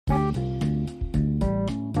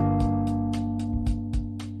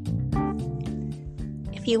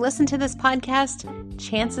you listen to this podcast,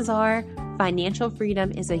 chances are financial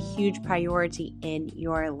freedom is a huge priority in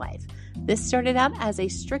your life. This started out as a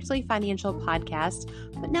strictly financial podcast,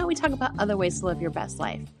 but now we talk about other ways to live your best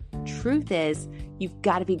life. Truth is, you've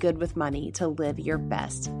got to be good with money to live your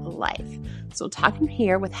best life. So talking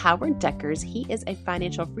here with Howard Deckers, he is a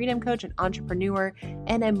financial freedom coach, an entrepreneur,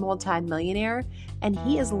 and a multi-millionaire. And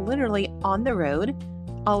he is literally on the road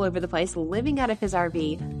all over the place, living out of his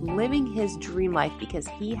RV, living his dream life because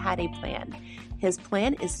he had a plan. His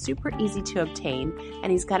plan is super easy to obtain,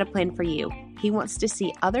 and he's got a plan for you. He wants to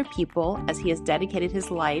see other people, as he has dedicated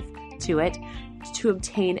his life to it, to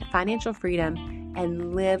obtain financial freedom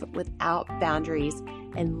and live without boundaries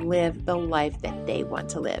and live the life that they want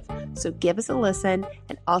to live. So give us a listen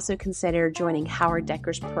and also consider joining Howard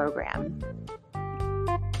Deckers' program.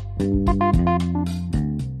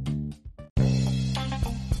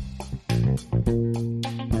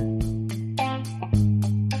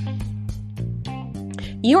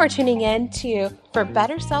 You are tuning in to For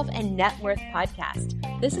Better Self and Net Worth podcast.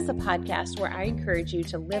 This is a podcast where I encourage you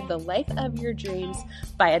to live the life of your dreams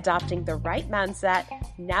by adopting the right mindset,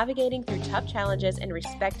 navigating through tough challenges, and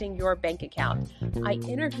respecting your bank account. I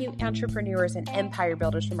interview entrepreneurs and empire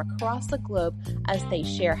builders from across the globe as they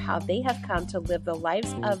share how they have come to live the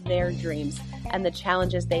lives of their dreams and the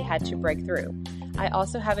challenges they had to break through. I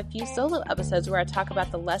also have a few solo episodes where I talk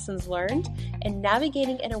about the lessons learned and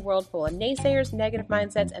navigating in a world full of naysayers, negative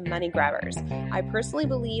mindsets, and money grabbers. I personally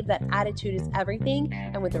believe that attitude is everything,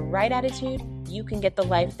 and with the right attitude, you can get the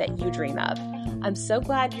life that you dream of. I'm so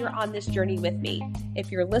glad you're on this journey with me.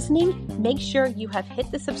 If you're listening, make sure you have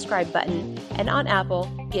hit the subscribe button, and on Apple,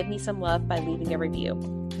 give me some love by leaving a review.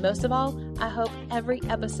 Most of all, I hope every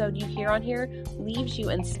episode you hear on here leaves you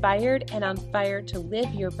inspired and on fire to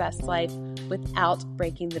live your best life without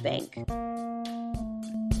breaking the bank.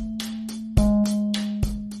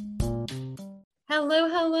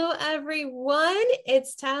 Hello, everyone.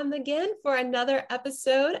 It's time again for another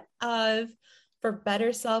episode of For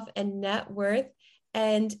Better Self and Net Worth.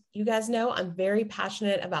 And you guys know I'm very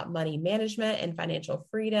passionate about money management and financial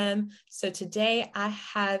freedom. So today I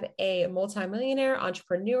have a multimillionaire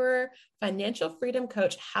entrepreneur, financial freedom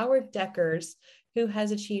coach, Howard Deckers, who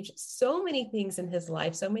has achieved so many things in his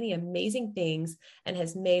life, so many amazing things, and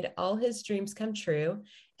has made all his dreams come true.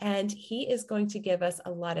 And he is going to give us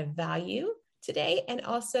a lot of value today and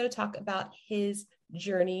also talk about his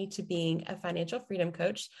journey to being a financial freedom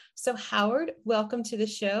coach. So Howard, welcome to the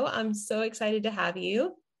show. I'm so excited to have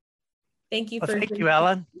you. Thank you. Thank you,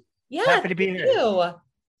 Ellen. Yeah, happy to be here.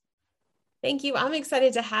 Thank you. I'm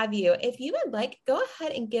excited to have you. If you would like, go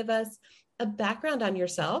ahead and give us a background on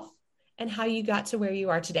yourself and how you got to where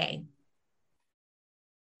you are today.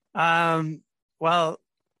 Well,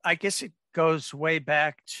 I guess it goes way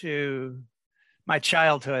back to my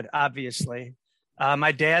childhood, obviously.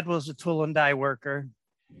 My dad was a tool and die worker.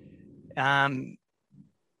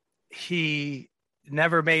 He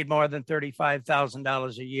never made more than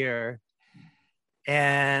 $35,000 a year.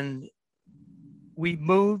 And we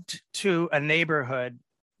moved to a neighborhood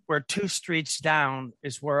where 2 streets down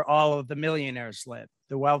is where all of the millionaires live,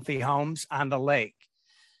 the wealthy homes on the lake.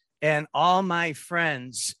 And all my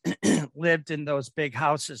friends lived in those big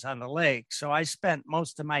houses on the lake. So I spent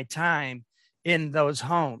most of my time in those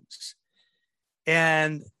homes.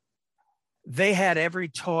 And they had every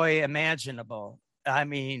toy imaginable. I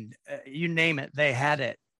mean, you name it, they had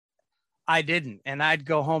it. I didn't. And I'd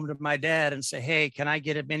go home to my dad and say, hey, can I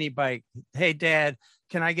get a mini bike? Hey, Dad,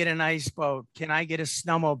 can I get an ice boat? Can I get a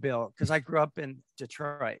snowmobile? Because I grew up in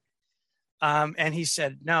Detroit. And he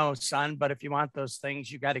said, no, son, but if you want those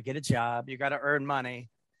things, you got to get a job. You got to earn money.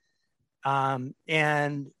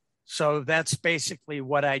 And so that's basically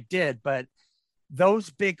what I did. But those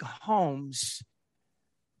big homes,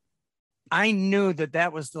 I knew that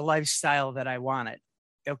that was the lifestyle that I wanted.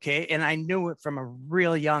 Okay. And I knew it from a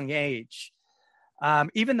real young age.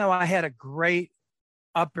 Even though I had a great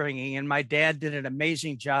upbringing and my dad did an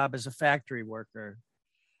amazing job as a factory worker,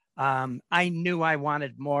 I knew I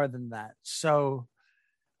wanted more than that. So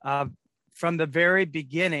from the very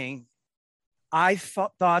beginning, I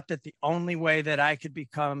thought that the only way that I could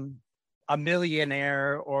become a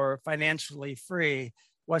millionaire or financially free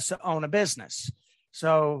was to own a business.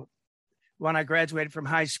 So when I graduated from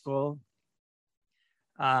high school,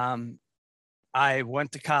 I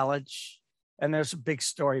went to college, and there's a big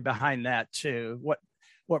story behind that too.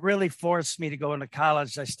 What really forced me to go into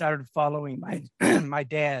college, I started following my my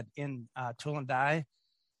dad in tool and die.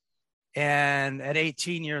 And at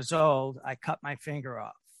 18 years old, I cut my finger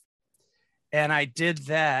off. And I did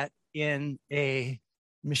that in a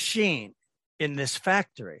machine in this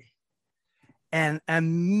factory. And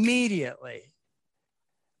immediately,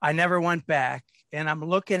 I never went back. And I'm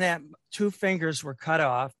looking at 2 fingers were cut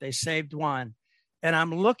off. They saved one. And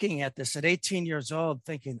I'm looking at this at 18 years old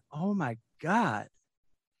thinking, oh my God.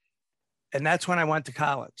 And that's when I went to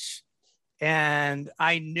college. And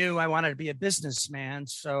I knew I wanted to be a businessman.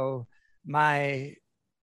 So my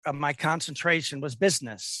concentration was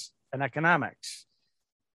business and economics.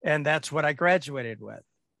 And that's what I graduated with.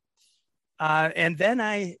 And then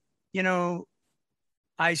I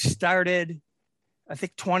started, I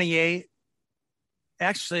think 28,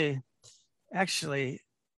 actually,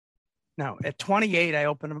 no, at 28, I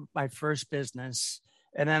opened my first business.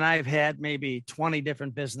 And then I've had maybe 20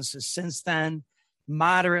 different businesses since then,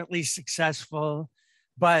 moderately successful,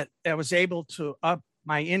 but I was able to up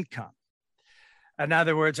my income. In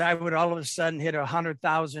other words, I would all of a sudden hit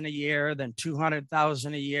 100,000 a year, then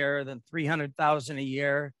 200,000 a year, then 300,000 a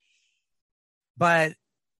year. But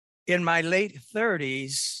in my late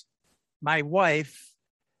 30s, my wife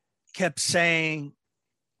kept saying,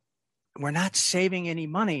 we're not saving any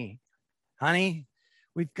money, honey.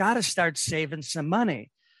 We've got to start saving some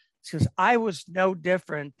money. Because I was no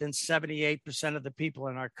different than 78% of the people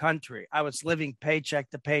in our country. I was living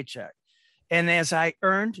paycheck to paycheck. And as I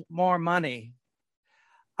earned more money,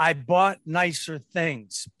 I bought nicer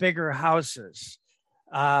things, bigger houses.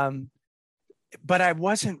 But I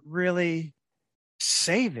wasn't really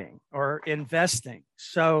saving or investing.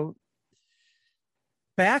 So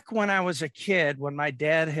back when I was a kid, when my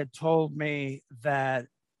dad had told me that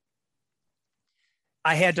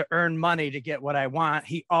I had to earn money to get what I want,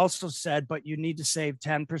 he also said, but you need to save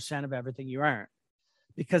 10% of everything you earn,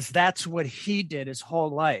 because that's what he did his whole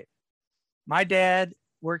life. My dad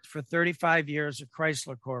worked for 35 years at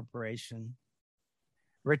Chrysler Corporation,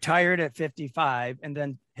 retired at 55, and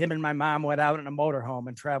then him and my mom went out in a motorhome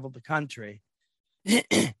and traveled the country.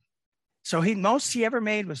 So most he ever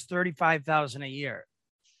made was $35,000 a year,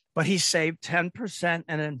 but he saved 10%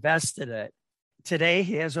 and invested it. Today,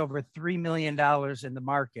 he has over $3 million in the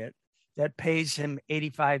market that pays him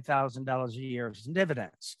 $85,000 a year in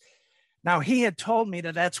dividends. Now, he had told me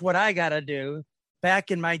that that's what I got to do back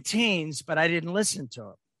in my teens, but I didn't listen to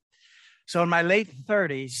him. So in my late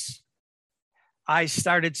 30s, I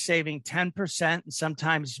started saving 10% and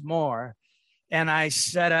sometimes more, and I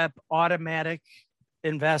set up automatic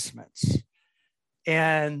investments.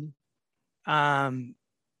 And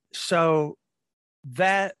so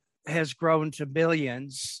that has grown to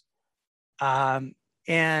billions. And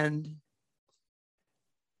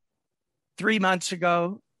 3 months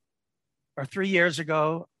ago or 3 years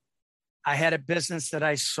ago, I had a business that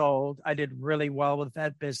I sold. I did really well with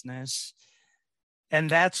that business. And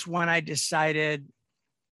that's when I decided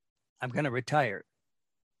I'm going to retire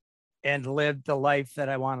and live the life that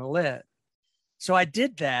I want to live. So I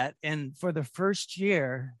did that. And for the first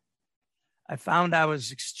year, I found I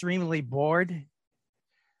was extremely bored.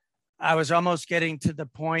 I was almost getting to the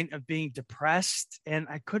point of being depressed, and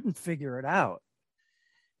I couldn't figure it out.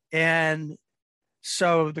 And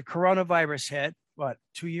so the coronavirus hit,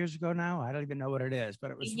 2 years ago now? I don't even know what it is, but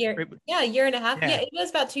it was a year and a half. Yeah, it was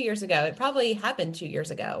about 2 years ago. It probably happened 2 years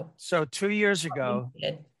ago. So 2 years ago,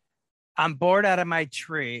 I'm bored out of my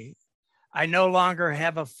tree. I no longer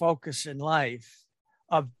have a focus in life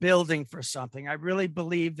of building for something. I really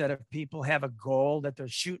believe that if people have a goal that they're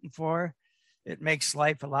shooting for, it makes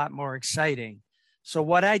life a lot more exciting. So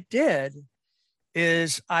what I did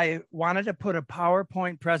is I wanted to put a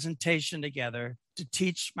PowerPoint presentation together to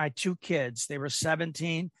teach my 2 kids. They were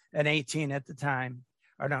 17 and 18 at the time,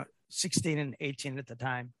 or no, 16 and 18 at the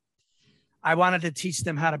time. I wanted to teach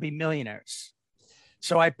them how to be millionaires.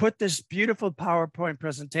 So I put this beautiful PowerPoint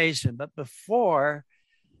presentation, but before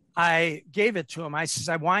I gave it to them, I says,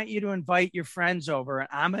 I want you to invite your friends over and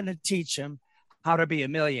I'm going to teach them how to be a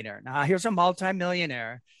millionaire. Now, here's a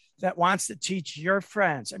multimillionaire that wants to teach your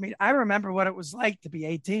friends. I mean, I remember what it was like to be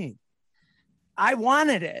 18. I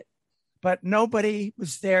wanted it, but nobody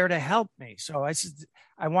was there to help me. So I said,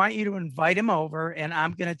 I want you to invite them over and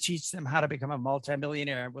I'm going to teach them how to become a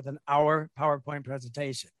multimillionaire with an hour PowerPoint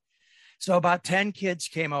presentation. So about 10 kids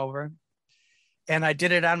came over and I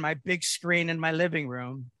did it on my big screen in my living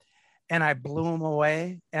room and I blew them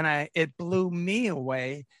away. And it blew me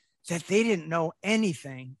away that they didn't know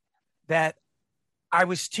anything that I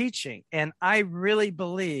was teaching. And I really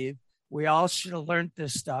believe we all should have learned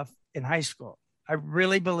this stuff in high school. I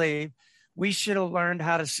really believe we should have learned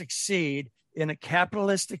how to succeed in a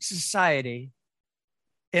capitalistic society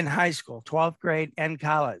in high school, 12th grade and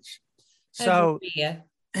college. So,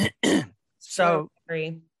 so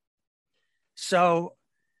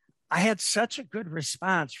I had such a good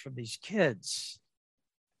response from these kids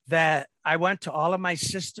that I went to all of my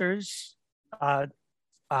sisters'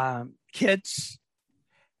 kids,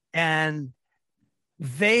 and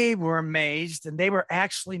they were amazed, and they were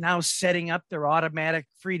actually now setting up their automatic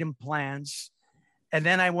freedom plans. And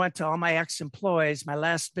then I went to all my ex-employees. My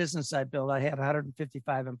last business I built, I had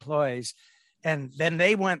 155 employees. And then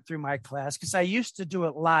they went through my class because I used to do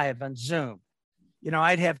it live on Zoom. You know,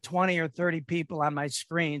 I'd have 20 or 30 people on my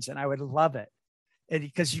screens, and I would love it. And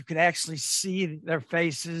because you could actually see their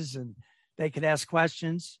faces and they could ask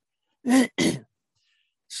questions.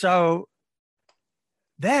 So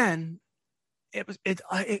then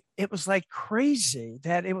it was like crazy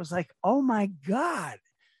that it was like, oh my God,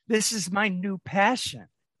 this is my new passion.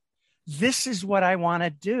 This is what I want to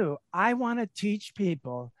do. I want to teach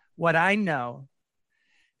people what I know.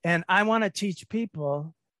 And I want to teach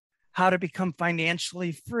people how to become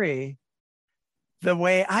financially free the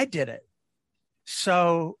way I did it.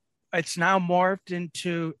 So it's now morphed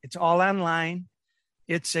into, it's all online.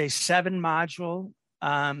 It's a 7-module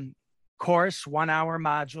course, 1-hour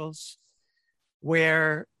modules,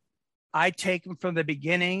 where I take them from the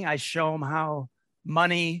beginning. I show them how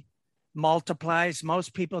money multiplies.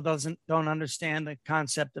 Most people don't understand the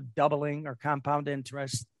concept of doubling or compound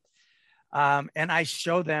interest. And I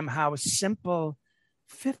show them how a simple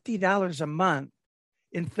 $50 a month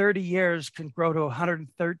in 30 years can grow to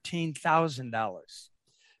 $113,000.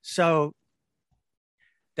 So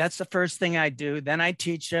that's the first thing I do. Then I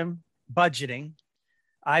teach them budgeting.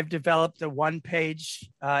 I've developed a 1-page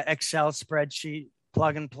Excel spreadsheet,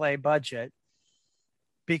 plug and play budget,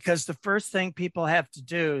 because the first thing people have to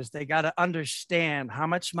do is they got to understand how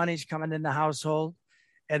much money's coming in the household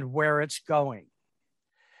and where it's going.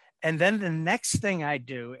 And then the next thing I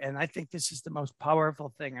do, and I think this is the most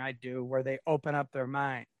powerful thing I do, where they open up their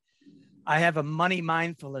mind. I have a money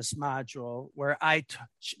mindfulness module where I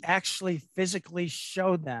actually physically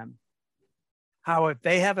show them how, if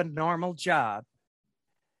they have a normal job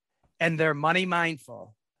and they're money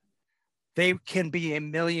mindful, they can be a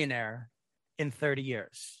millionaire in 30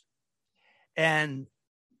 years. And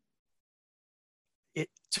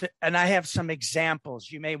and I have some examples.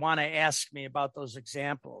 You may want to ask me about those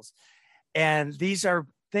examples. And these are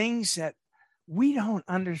things that we don't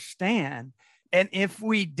understand. And if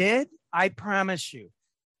we did, I promise you,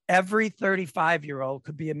 every 35-year-old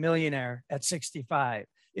could be a millionaire at 65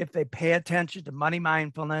 if they pay attention to money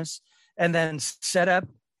mindfulness and then set up.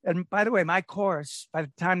 And by the way, my course, by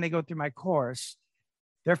the time they go through my course,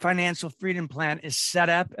 their financial freedom plan is set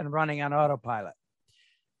up and running on autopilot.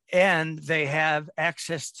 And they have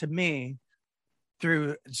access to me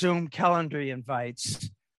through Zoom calendar invites,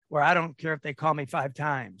 where I don't care if they call me 5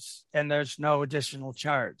 times and there's no additional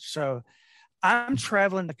charge. So I'm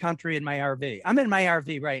traveling the country in my RV. I'm in my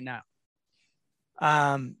RV right now.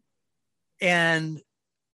 And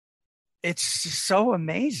it's so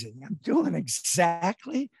amazing. I'm doing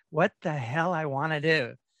exactly what the hell I want to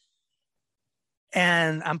do.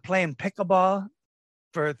 And I'm playing pickleball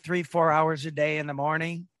for 3-4 hours a day in the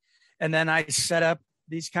morning. And then I set up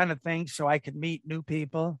these kind of things so I could meet new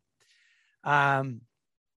people.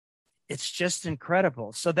 It's just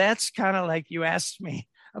incredible. So that's kind of like, you asked me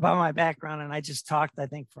about my background and I just talked, I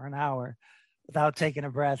think, for an hour without taking a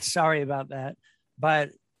breath. Sorry about that, but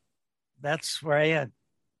that's where I am.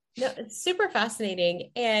 No, it's super fascinating.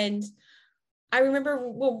 And I remember,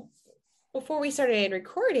 well, before we started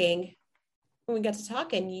recording, when we got to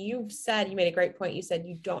talking, you made a great point. You said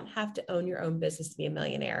you don't have to own your own business to be a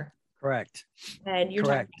millionaire. Correct. And you're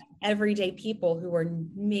talking about everyday people who are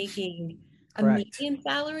making a median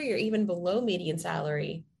salary or even below median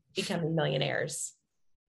salary becoming millionaires.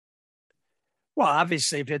 Well,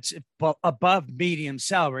 obviously, if it's above medium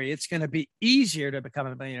salary, it's going to be easier to become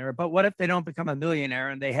a millionaire. But what if they don't become a millionaire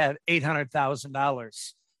and they have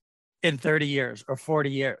 $800,000 in 30 years or 40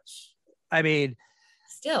 years? I mean,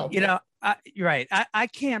 still, you're right. I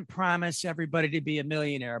can't promise everybody to be a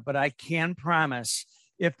millionaire, but I can promise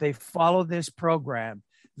if they follow this program,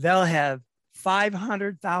 they'll have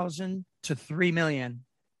 500,000 to 3 million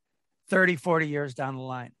 30, 40 years down the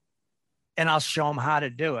line. And I'll show them how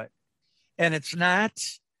to do it. And it's not,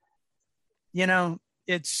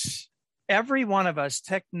 it's every one of us.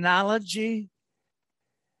 Technology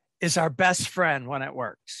is our best friend when it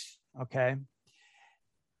works. Okay.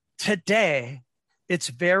 Today, it's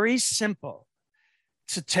very simple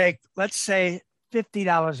to take, let's say,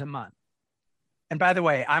 $50 a month. And by the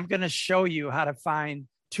way, I'm going to show you how to find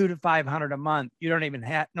 $200 to $500 a month. You don't even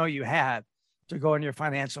know you have to go in your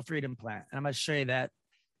financial freedom plan. And I'm going to show you that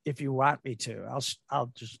if you want me to.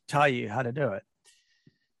 I'll just tell you how to do it.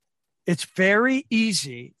 It's very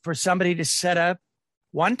easy for somebody to set up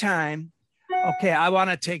one time Okay, I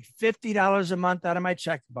want to take $50 a month out of my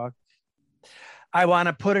checkbook. I want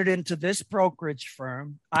to put it into this brokerage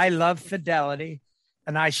firm. I love Fidelity,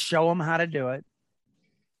 and I show them how to do it.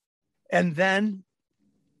 And then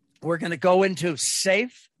we're going to go into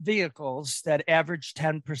safe vehicles that average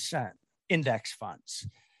 10% index funds,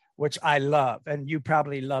 which I love. And you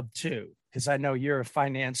probably love too, because I know you're a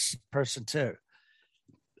finance person too.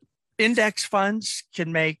 Index funds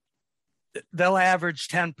they'll average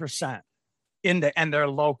 10% and they're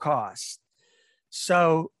low cost.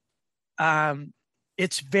 So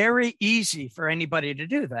it's very easy for anybody to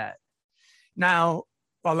do that. Now,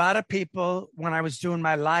 a lot of people, when I was doing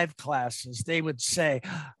my live classes, they would say,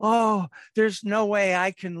 oh, there's no way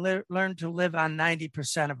I can learn to live on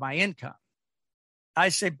 90% of my income. I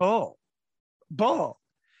say, bull.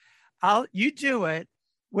 You do it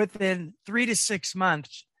within 3 to 6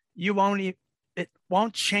 months. It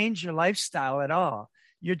won't change your lifestyle at all.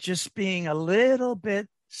 You're just being a little bit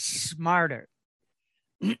smarter.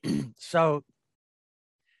 So,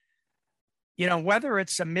 whether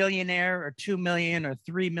it's a millionaire or 2 million or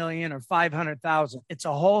 3 million or 500,000, it's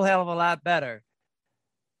a whole hell of a lot better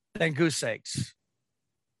than goose eggs.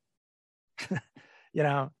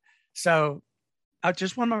 So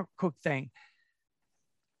just one more quick thing.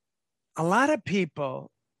 A lot of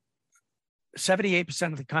people,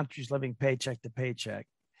 78% of the country is living paycheck to paycheck.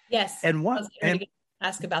 Yes. And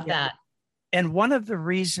ask about that. And one of the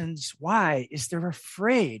reasons why is they're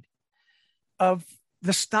afraid of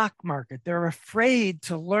the stock market. They're afraid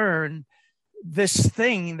to learn this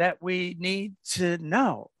thing that we need to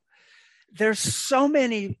know. There's so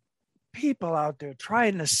many people out there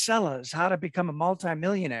trying to sell us how to become a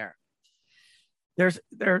multimillionaire.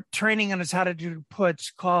 They're training us how to do puts,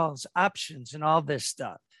 calls, options, and all this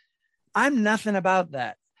stuff. I'm nothing about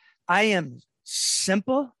that. I am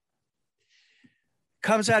simple.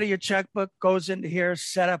 Comes out of your checkbook, goes into here,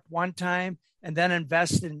 set up one time, and then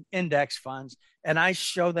invest in index funds. And I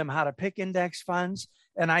show them how to pick index funds,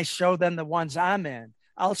 and I show them the ones I'm in.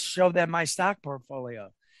 I'll show them my stock portfolio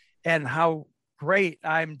and how great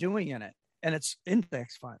I'm doing in it. And it's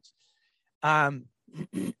index funds.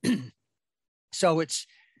 So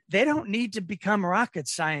they don't need to become rocket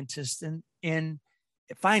scientists in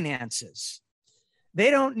finances. They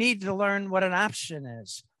don't need to learn what an option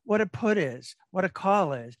is, what a put is, what a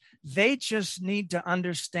call is. They just need to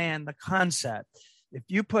understand the concept. If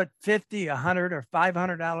you put $50, $100, or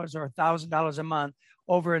 $500 or $1,000 a month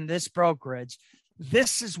over in this brokerage,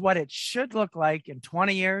 this is what it should look like in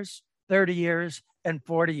 20 years, 30 years, and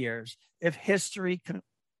 40 years if history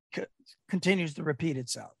continues to repeat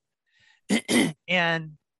itself.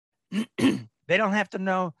 And they don't have to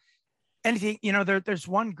know anything. There's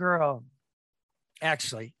one girl,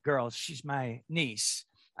 she's my niece.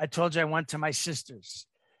 I told you I went to my sister's.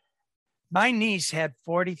 My niece had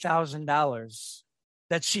 $40,000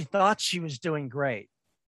 that she thought she was doing great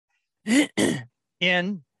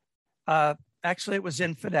in, actually it was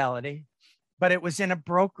in Fidelity, but it was in a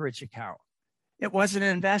brokerage account. It wasn't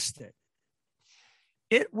invested.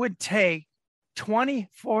 It would take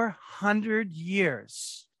 2,400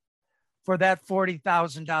 years for that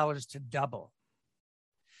 $40,000 to double.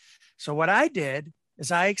 So what I did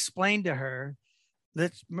is I explained to her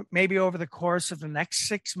that maybe over the course of the next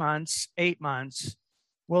 6 months, 8 months,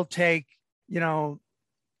 we'll take,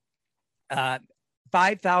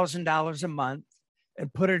 $5,000 a month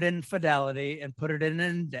and put it in Fidelity and put it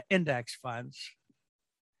in index funds.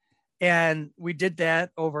 And we did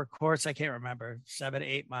that over a course, I can't remember, 7 to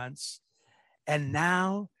 8 months. And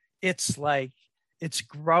now it's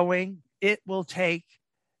growing. It will take,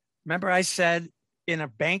 remember I said in a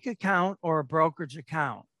bank account or a brokerage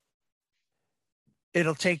account,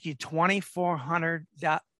 it'll take you 2,400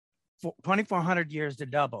 years to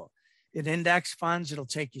double. In index funds, it'll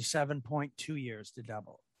take you 7.2 years to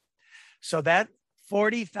double. So that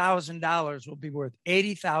 $40,000 will be worth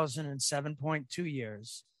 $80,000 in 7.2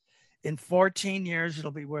 years. In 14 years,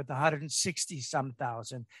 it'll be worth 160-some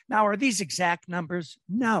thousand. Now, are these exact numbers?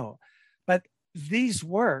 No, but these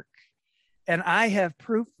work. And I have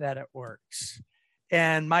proof that it works.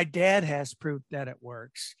 And my dad has proof that it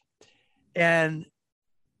works. And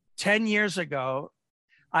 10 years ago,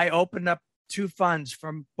 I opened up 2 funds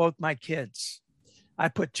from both my kids. I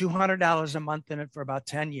put $200 a month in it for about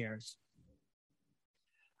 10 years.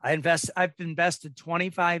 I've invested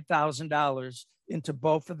 $25,000 into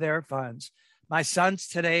both of their funds. My son's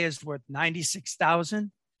today is worth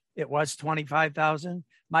 $96,000. It was $25,000.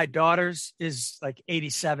 My daughter's is like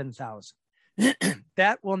 $87,000.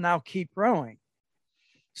 That will now keep growing.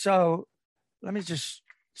 So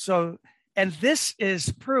and this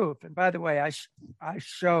is proof. And by the way, I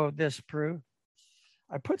show this proof.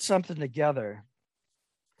 I put something together.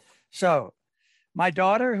 So my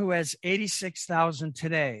daughter, who has 86,000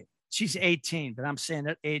 today, she's 18, but I'm saying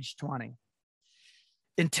at age 20.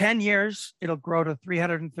 In 10 years, it'll grow to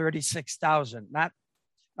 336,000.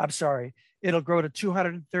 It'll grow to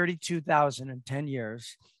 232,000 in 10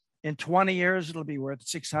 years. In 20 years, it'll be worth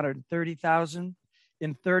 630,000.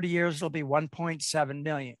 In 30 years, it'll be 1.7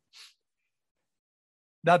 million.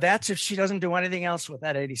 Now that's if she doesn't do anything else with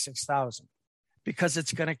that 86,000, because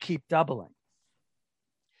it's going to keep doubling.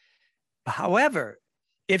 However,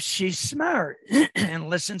 if she's smart and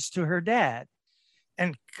listens to her dad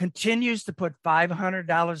and continues to put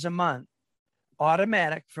 $500 a month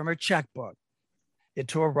automatic from her checkbook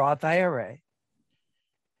into a Roth IRA,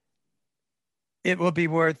 it will be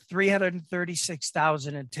worth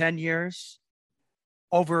 336,000 in 10 years,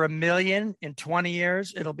 over $1 million in 20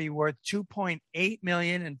 years. It'll be worth 2.8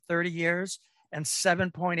 million in 30 years and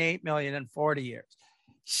 7.8 million in 40 years.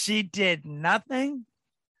 She did nothing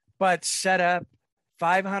but set up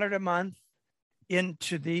 $500 a month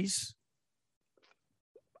into this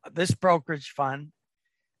brokerage fund,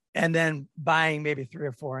 and then buying maybe 3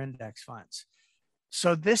 or 4 index funds.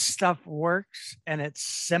 So this stuff works, and it's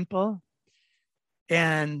simple,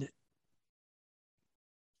 and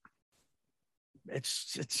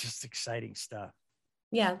it's just exciting stuff.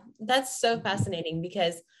 Yeah, that's so fascinating,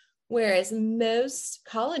 because whereas most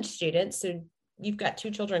college students, so you've got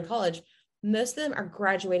 2 children in college, most of them are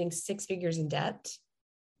graduating 6 figures in debt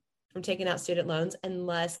from taking out student loans,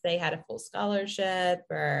 unless they had a full scholarship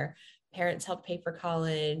or parents helped pay for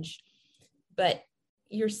college. But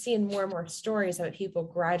you're seeing more and more stories about people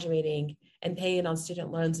graduating and paying on student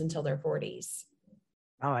loans until their 40s.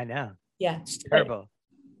 Oh, I know. Yeah. It's terrible.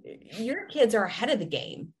 But your kids are ahead of the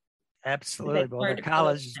game. Absolutely. Well, their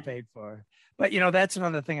college is paid for. But, that's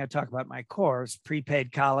another thing I talk about in my course,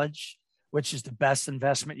 prepaid college, which is the best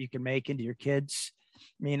investment you can make into your kids.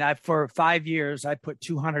 I mean, for 5 years, I put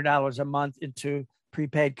 $200 a month into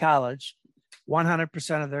prepaid college.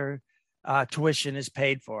 100% of their tuition is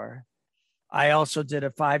paid for. I also did a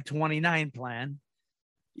 529 plan.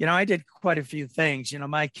 I did quite a few things.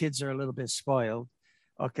 My kids are a little bit spoiled.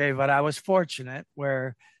 Okay. But I was fortunate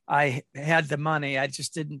where I had the money. I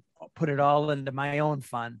just didn't put it all into my own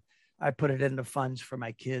fund. I put it into funds for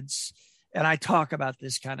my kids. And I talk about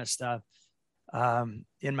this kind of stuff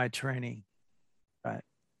in my training. Right.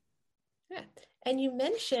 Yeah. And you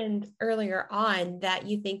mentioned earlier on that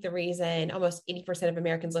you think the reason almost 80% of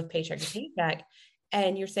Americans live paycheck to paycheck,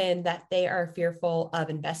 and you're saying that they are fearful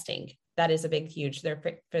of investing. That is a big, huge, they're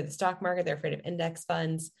afraid for the stock market, they're afraid of index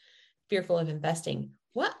funds, fearful of investing.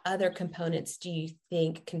 What other components do you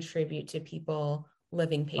think contribute to people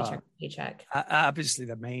living paycheck to paycheck? Obviously,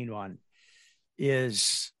 the main one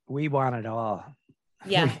is we want it all.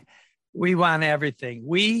 Yeah. We want everything.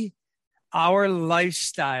 Our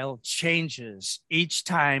lifestyle changes each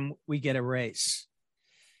time we get a raise,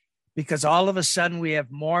 because all of a sudden we have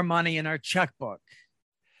more money in our checkbook.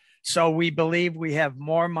 So we believe we have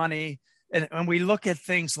more money. And we look at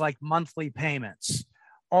things like monthly payments.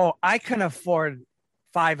 Oh, I can afford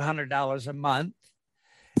 $500 a month.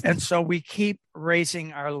 And so we keep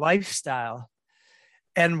raising our lifestyle,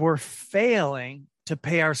 and we're failing to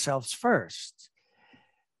pay ourselves first.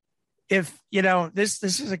 If, this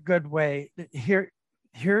is a good way.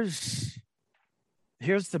 Here's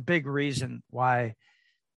the big reason why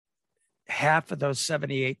half of those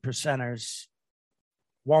 78 percenters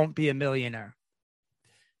won't be a millionaire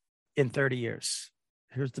in 30 years.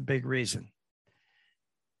 Here's the big reason.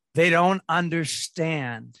 They don't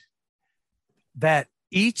understand that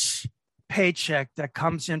each paycheck that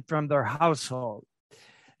comes in from their household,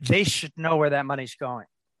 they should know where that money's going.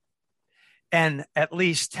 And at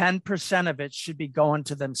least 10% of it should be going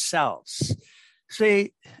to themselves.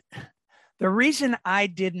 See, the reason I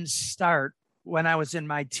didn't start when I was in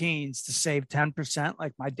my teens to save 10%,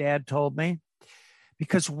 like my dad told me,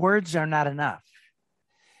 because words are not enough.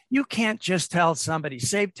 You can't just tell somebody,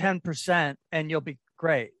 save 10% and you'll be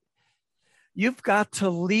great. You've got to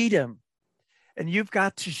lead them, and you've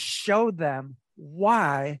got to show them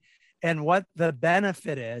why and what the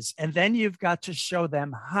benefit is. And then you've got to show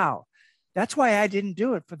them how. That's why I didn't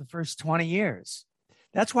do it for the first 20 years.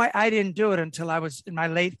 That's why I didn't do it until I was in my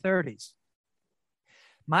late 30s.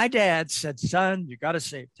 My dad said, son, you got to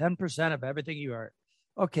save 10% of everything you earn.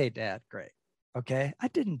 Okay, Dad, great. Okay, I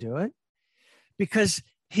didn't do it because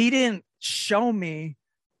he didn't show me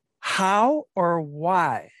how or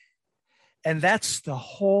why. And that's the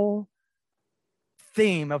whole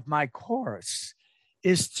theme of my course,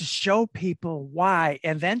 is to show people why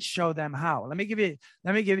and then show them how. Let me give you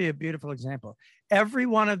a beautiful example. Every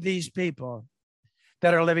one of these people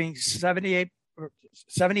that are living 78%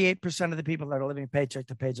 of the people that are living paycheck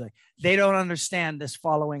to paycheck, they don't understand this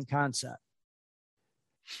following concept.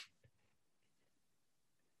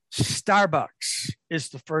 Starbucks is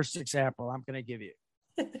the first example I'm going to give you.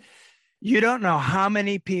 You don't know how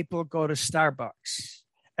many people go to Starbucks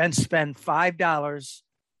and spend $5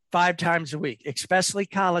 5 times a week, especially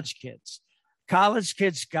college kids. College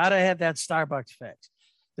kids got to have that Starbucks fix.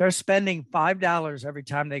 They're spending $5 every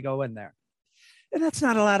time they go in there. And that's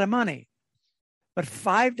not a lot of money. But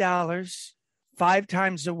 $5 5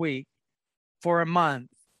 times a week for a month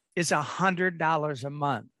is $100 a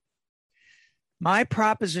month. My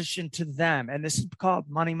proposition to them, and this is called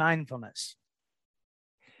money mindfulness.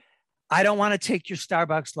 I don't want to take your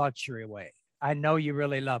Starbucks luxury away. I know you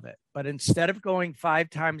really love it, but instead of going 5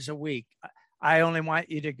 times a week, I want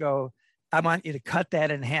you to cut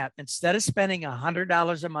that in half. Instead of spending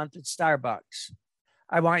 $100 a month at Starbucks,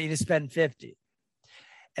 I want you to spend $50.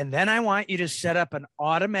 And then I want you to set up an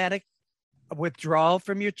automatic withdrawal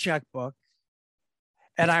from your checkbook.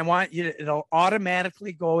 And I want you to, it'll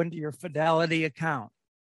automatically go into your Fidelity account.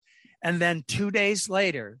 And then 2 days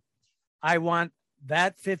later, I want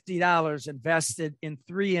that $50 invested in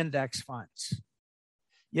 3 index funds,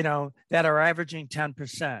 that are averaging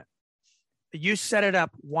 10%. You set it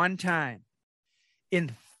up one time.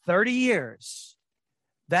 In 30 years,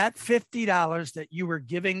 that $50 that you were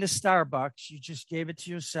giving to Starbucks, you just gave it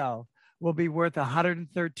to yourself, will be worth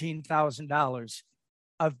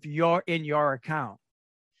 $113,000 in your account.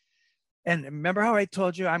 And remember how I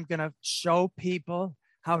told you I'm going to show people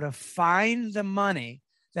how to find the money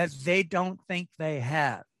that they don't think they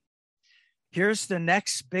have. Here's the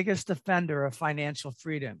next biggest offender of financial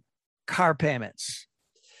freedom: car payments.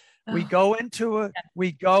 We go into an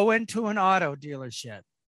auto dealership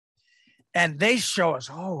and they show us,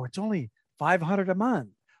 it's only $500 a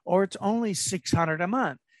month, or it's only $600 a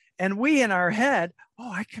month. And we in our head,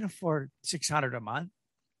 I can afford $600 a month.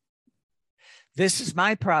 This is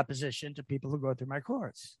my proposition to people who go through my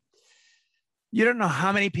course. You don't know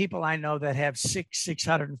how many people I know that have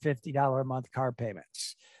 $650 a month car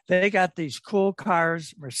payments. They got these cool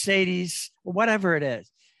cars, Mercedes, whatever it is.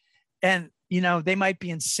 And, they might be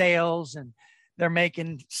in sales and they're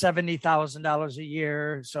making $70,000 a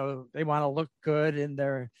year. So they want to look good in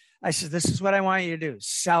I said, this is what I want you to do.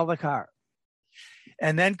 Sell the car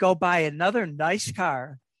and then go buy another nice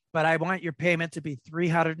car. But I want your payment to be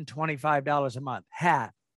 $325 a month,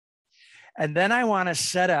 half. And then I want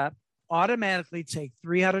to automatically take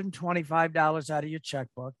 $325 out of your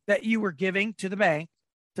checkbook that you were giving to the bank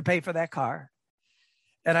to pay for that car.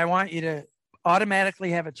 And I want you to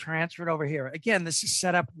automatically have it transferred over here. Again, this is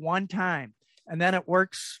set up one time, and then it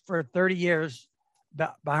works for 30 years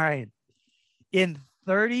behind. In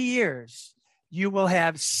 30 years, you will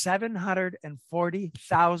have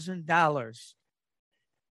 $740,000.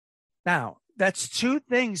 Now, that's 2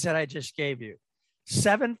 things that I just gave you.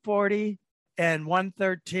 740 and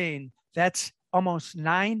 113. That's almost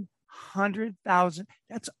 900,000.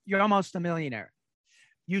 You're almost a millionaire.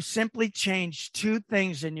 You simply changed 2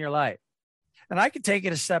 things in your life. And I could take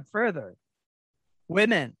it a step further.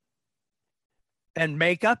 Women and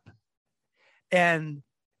makeup, and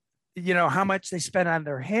how much they spend on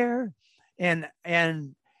their hair, and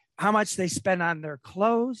how much they spend on their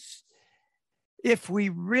clothes. If we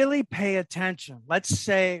really pay attention, let's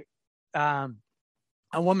say a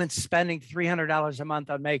woman's spending $300 a month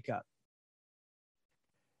on makeup.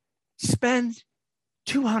 Spend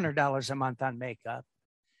 $200 a month on makeup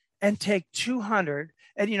and take $200.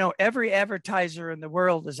 And, every advertiser in the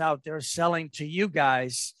world is out there selling to you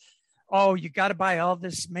guys, you got to buy all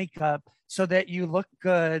this makeup so that you look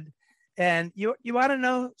good. And you want to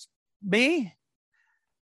know me?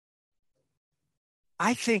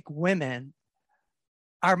 I think women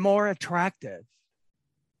are more attractive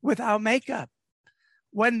without makeup.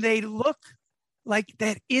 When they look like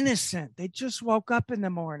that innocent, they just woke up in the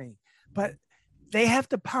morning, but they have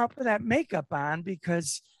to pop that makeup on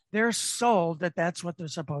because they're sold that that's what they're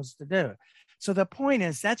supposed to do. So the point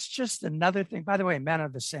is, that's just another thing. By the way, men are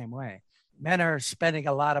the same way. Men are spending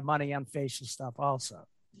a lot of money on facial stuff also.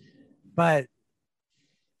 But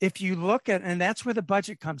if you look at, and that's where the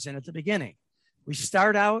budget comes in at the beginning. We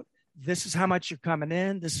start out, this is how much you're coming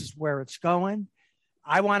in. This is where it's going.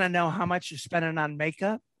 I want to know how much you're spending on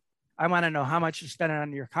makeup. I want to know how much you're spending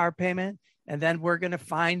on your car payment. And then we're going to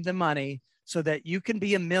find the money so that you can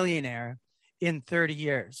be a millionaire in 30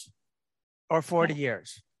 years or 40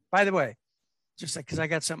 years. By the way, just because I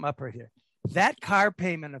got something up right here, that car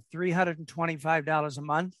payment of $325 a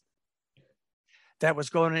month that was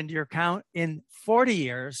going into your account in 40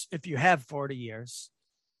 years, if you have 40 years,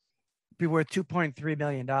 be worth $2.3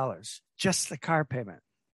 million, just the car payment.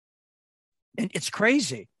 And it's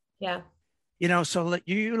crazy. Yeah. You know, so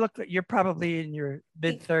you look, you're probably in your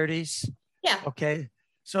mid 30s. Yeah. Okay.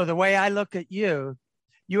 So the way I look at you,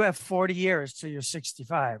 you have 40 years till you're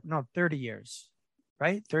 65. No, 30 years,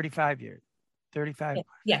 right? 35 years, 35.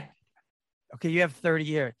 Yeah. Okay. You have 30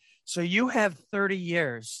 years. So you have 30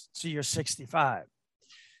 years till you're 65.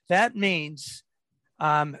 That means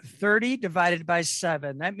 30 divided by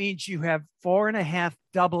 7. That means you have 4.5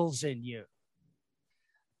 doubles in you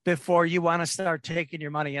before you want to start taking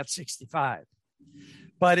your money at 65.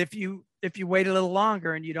 But if you wait a little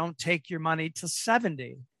longer and you don't take your money to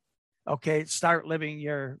 70, okay, start living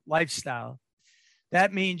your lifestyle,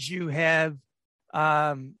 that means you have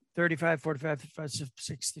 35, 45, 55,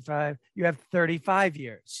 65, you have 35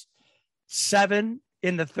 years. 7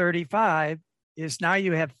 in the 35 is now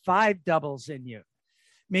you have 5 doubles in you.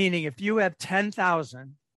 Meaning if you have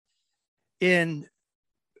 10,000 in,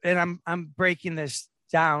 and I'm breaking this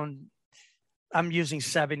down, I'm using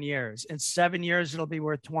 7 years. In 7 years, it'll be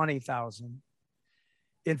worth 20,000.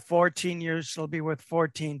 In 14 years, it'll be worth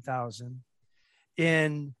 14,000.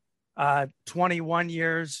 In 21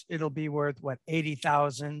 years, it'll be worth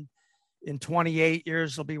 80,000. In 28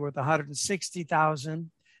 years, it'll be worth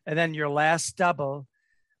 160,000. And then your last double,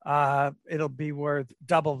 it'll be worth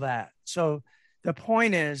double that. So the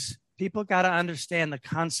point is, people got to understand the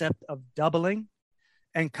concept of doubling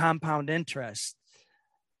and compound interest.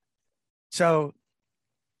 So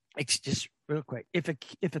it's just real quick. If a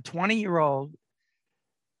 20-year-old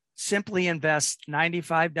simply invests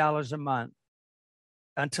 $95 a month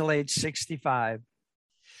until age 65,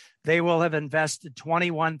 they will have invested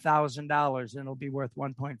 $21,000 and it'll be worth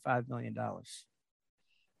 $1.5 million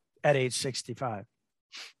at age 65.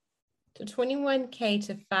 So 21K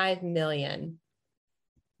to 5 million.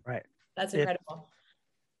 Right. That's incredible.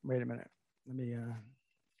 Wait a minute. Let me.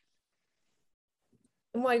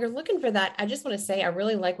 And while you're looking for that, I just want to say I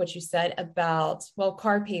really like what you said about, well,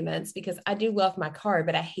 car payments, because I do love my car,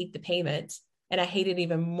 but I hate the payment. And I hate it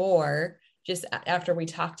even more just after we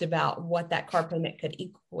talked about what that car payment could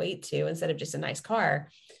equate to instead of just a nice car.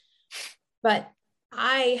 But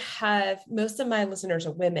I have, most of my listeners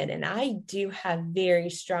are women, and I do have very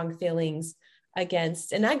strong feelings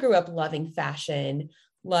against, and I grew up loving fashion,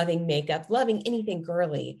 loving makeup, loving anything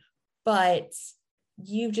girly, but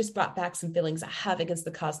you just brought back some feelings I have against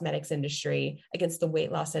the cosmetics industry, against the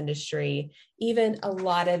weight loss industry, even a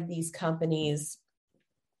lot of these companies.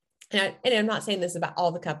 And I'm not saying this about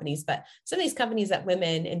all the companies, but some of these companies that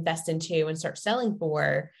women invest into and start selling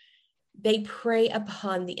for, they prey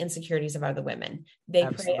upon the insecurities of other women. They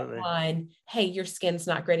Absolutely. prey upon, hey, your skin's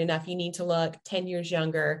not great enough. You need to look 10 years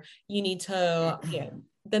younger. You need to,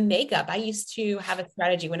 the makeup. I used to have a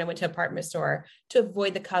strategy when I went to a department store to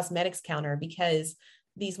avoid the cosmetics counter because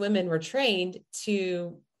these women were trained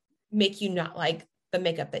to make you not like the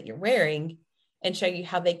makeup that you're wearing and show you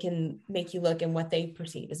how they can make you look and what they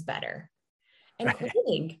perceive as better. And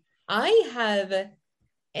clothing,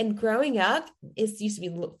 and growing up, it used to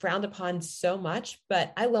be frowned upon so much,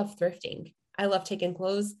 but I love thrifting. I love taking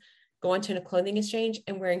clothes, going to a clothing exchange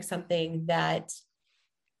and wearing something that,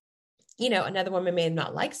 another woman may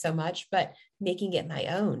not like so much, but making it my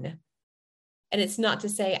own. And it's not to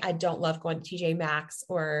say I don't love going to TJ Maxx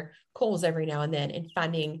or Kohl's every now and then and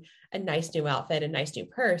finding a nice new outfit, a nice new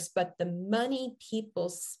purse, but the money people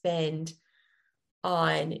spend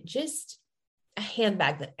on just a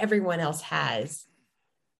handbag that everyone else has,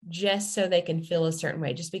 just so they can feel a certain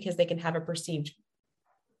way, just because they can have a perceived,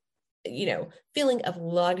 feeling of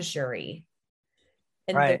luxury.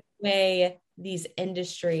 And right. The way these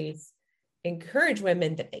industries encourage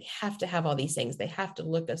women that they have to have all these things, they have to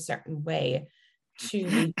look a certain way to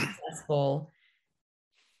be successful.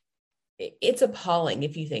 It's appalling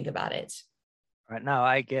if you think about it. Right. No,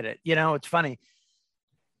 I get it. It's funny.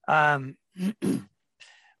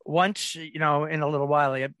 Once, in a little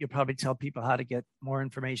while, you'll probably tell people how to get more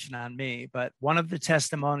information on me. But one of the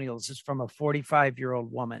testimonials is from a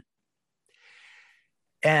 45-year-old woman.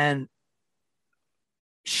 And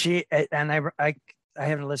I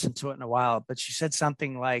haven't listened to it in a while, but she said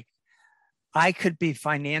something like, I could be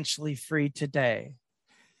financially free today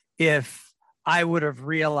if I would have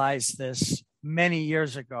realized this many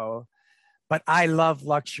years ago, but I love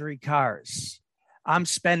luxury cars. I'm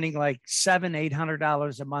spending like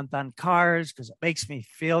 $700-800 a month on cars because it makes me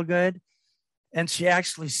feel good. And she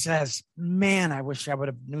actually says, man, I wish I would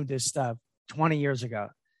have knew this stuff 20 years ago,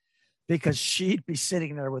 because she'd be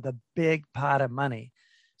sitting there with a big pot of money.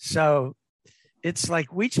 So it's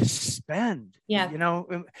like we just spend. Yeah.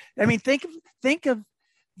 I mean, think of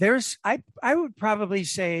I would probably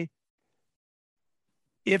say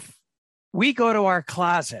if we go to our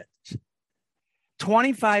closet,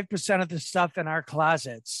 25% of the stuff in our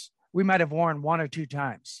closets, we might have worn 1 or 2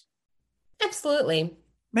 times. Absolutely. I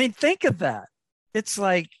mean, think of that. It's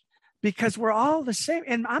like, because we're all the same.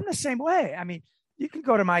 And I'm the same way. I mean, you can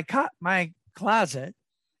go to my closet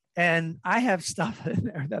and I have stuff in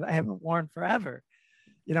there that I haven't worn forever,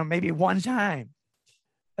 maybe 1 time.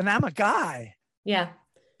 And I'm a guy. Yeah.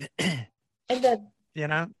 And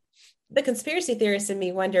the conspiracy theorist in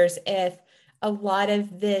me wonders if a lot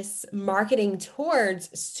of this marketing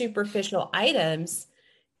towards superficial items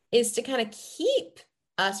is to kind of keep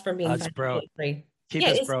us from being financially free.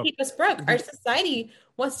 Keep us broke. Our society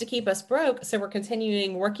wants to keep us broke, so we're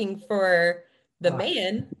continuing working for the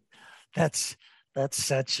man. That's not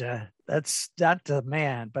the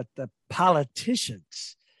man, but the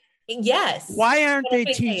politicians. Yes. Why aren't they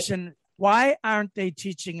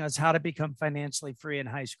teaching us how to become financially free in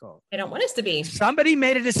high school? They don't want us to be. Somebody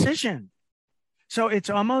made a decision. So it's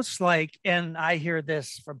almost like, and I hear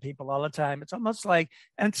this from people all the time, it's almost like,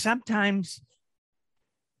 and sometimes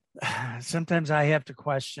I have to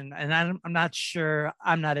question, and I'm not sure,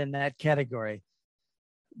 I'm not in that category,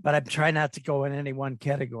 but I'm trying not to go in any one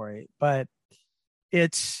category, but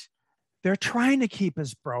they're trying to keep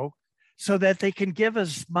us broke so that they can give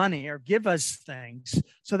us money or give us things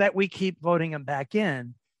so that we keep voting them back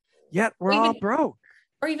in, yet we're all broke.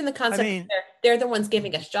 Or even the concept they're the ones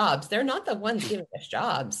giving us jobs. They're not the ones giving us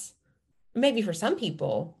jobs. Maybe for some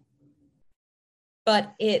people,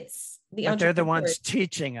 but they're the ones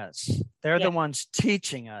teaching us. They're the ones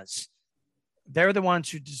teaching us. They're the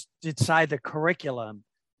ones who decide the curriculum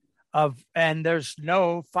and there's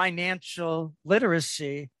no financial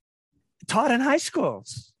literacy taught in high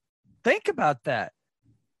schools. Think about that.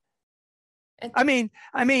 I mean,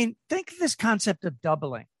 think of this concept of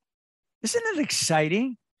doubling. Isn't it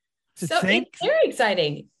exciting to think? It's very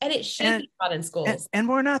exciting, and it should be taught in schools. And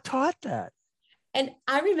we're not taught that. And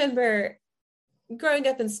I remember growing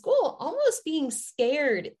up in school, almost being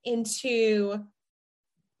scared into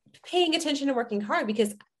paying attention and working hard,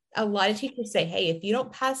 because a lot of teachers say, hey, if you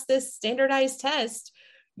don't pass this standardized test,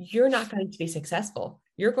 you're not going to be successful.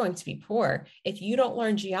 You're going to be poor. If you don't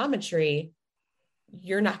learn geometry,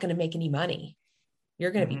 you're not going to make any money.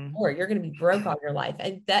 You're going to be poor. You're going to be broke all your life.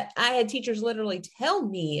 And that I had teachers literally tell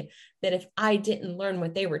me that if I didn't learn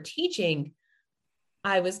what they were teaching,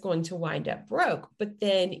 I was going to wind up broke. But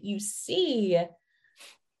then you see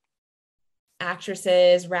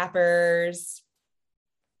actresses, rappers,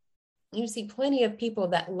 you see plenty of people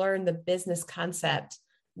that learn the business concept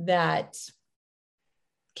that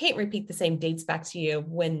can't repeat the same dates back to you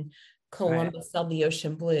when Columbus sailed the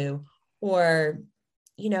ocean blue, or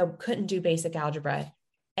couldn't do basic algebra.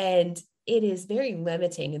 And it is very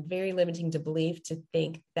limiting to believe, to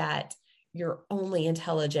think that you're only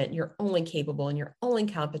intelligent, you're only capable, and you're only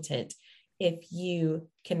competent if you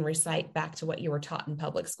can recite back to what you were taught in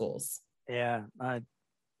public schools. Yeah,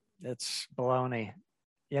 it's baloney.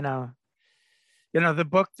 The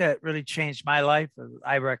book that really changed my life,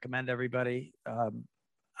 I recommend everybody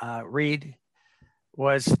read,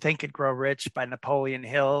 was Think and Grow Rich by Napoleon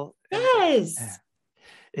Hill. Yes.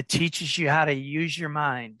 It teaches you how to use your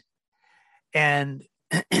mind and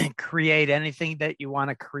create anything that you want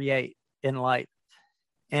to create in life.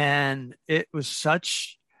 And it was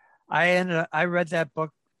I read that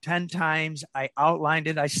book 10 times. I outlined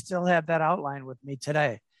it. I still have that outline with me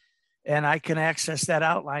today. And I can access that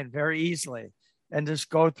outline very easily and just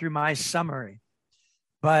go through my summary.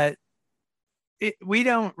 But we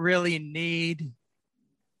don't really need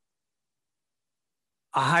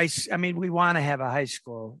we want to have a high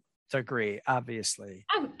school degree, obviously.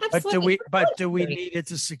 Absolutely. But do we need it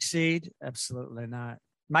to succeed? Absolutely not.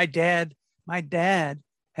 My dad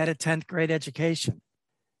had a 10th grade education.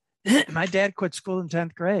 My dad quit school in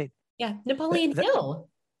 10th grade. Yeah, Napoleon Hill.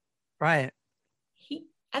 Right.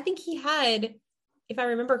 I think he had, if I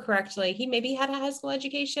remember correctly, he maybe had a high school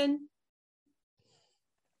education.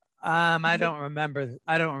 I don't remember,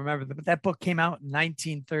 but that book came out in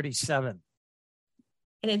 1937.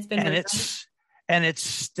 And it's been it's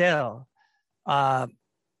still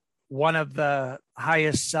one of the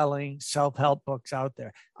highest selling self-help books out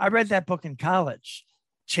there. I read that book in college,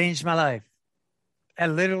 changed my life. It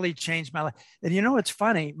literally changed my life. And you know what's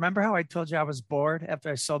funny? Remember how I told you I was bored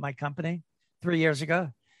after I sold my company 3 years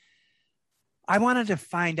ago? I wanted to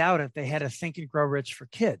find out if they had a Think and Grow Rich for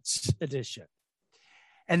Kids edition.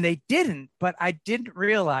 And they didn't, but I didn't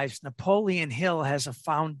realize Napoleon Hill has a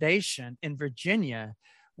foundation in Virginia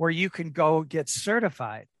where you can go get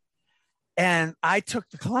certified. And I took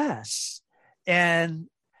the class and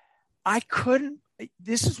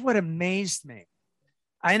this is what amazed me.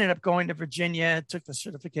 I ended up going to Virginia, took the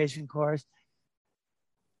certification course.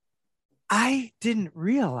 I didn't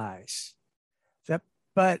realize that,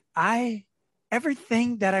 but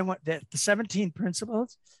everything that I went, the 17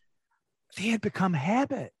 principles, they had become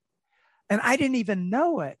habit. And I didn't even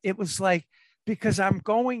know it. It was like, because I'm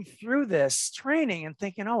going through this training and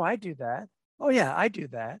thinking, oh, I do that. Oh, yeah, I do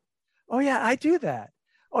that. Oh, yeah, I do that.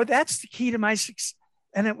 Oh, that's the key to my success.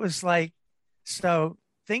 And it was like, so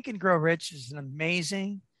Think and Grow Rich is an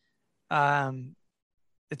amazing,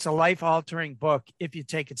 it's a life-altering book if you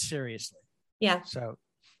take it seriously. Yeah. So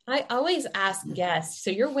I always ask guests,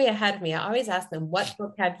 so you're way ahead of me. I always ask them, what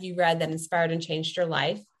book have you read that inspired and changed your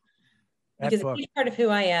life? Because a huge part of who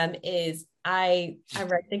I am is I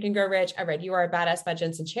read Think and Grow Rich. I read You Are a Badass by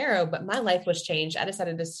Jen Sincero, but my life was changed. I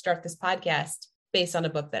decided to start this podcast based on a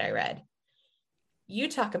book that I read. You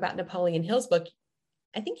talk about Napoleon Hill's book.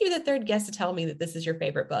 I think you're the third guest to tell me that this is your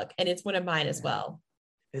favorite book, and it's one of mine as well.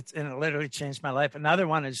 And it literally changed my life. Another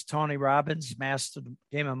one is Tony Robbins' Master the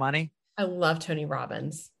Game of Money. I love Tony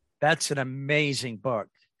Robbins. That's an amazing book.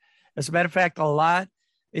 As a matter of fact, a lot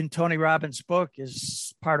in Tony Robbins' book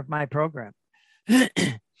is part of my program. And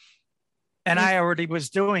I already was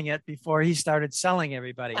doing it before he started selling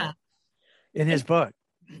everybody in his book.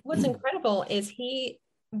 What's incredible is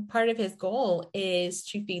part of his goal is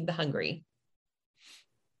to feed the hungry.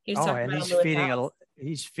 He's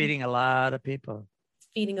feeding a lot of people.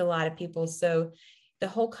 Feeding a lot of people. So the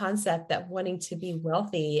whole concept that wanting to be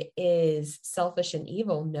wealthy is selfish and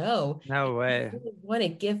evil. No way. If you really want to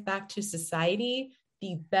give back to society,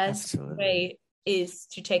 the best way is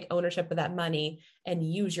to take ownership of that money and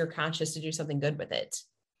use your conscience to do something good with it.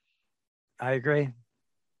 I agree.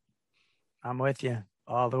 I'm with you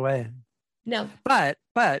all the way. No, but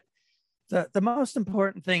the most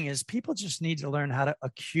important thing is people just need to learn how to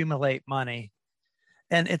accumulate money.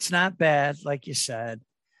 And it's not bad, like you said,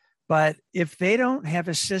 but if they don't have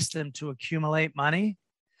a system to accumulate money,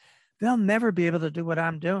 they'll never be able to do what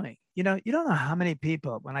I'm doing. You don't know how many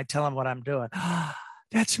people, when I tell them what I'm doing,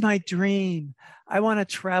 that's my dream. I want to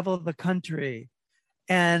travel the country.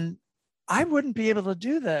 And I wouldn't be able to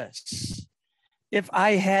do this if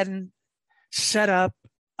I hadn't set up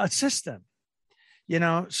a system.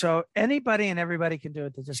 So anybody and everybody can do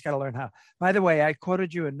it. They just got to learn how. By the way, I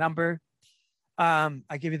quoted you a number.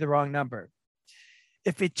 I give you the wrong number.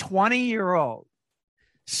 If a 20-year-old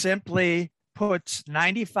simply puts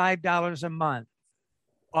 $95 a month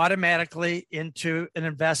automatically into an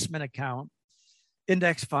investment account,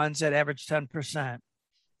 index funds that average 10%,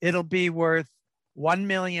 it'll be worth $1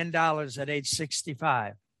 million at age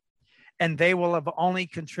 65. And they will have only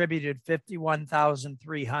contributed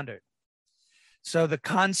 $51,300. So the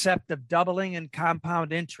concept of doubling and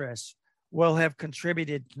compound interest will have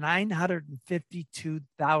contributed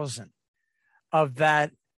 $952,000 of that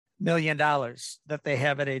 $1 million that they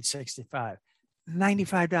have at age 65.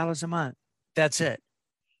 $95 a month. That's it.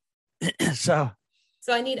 So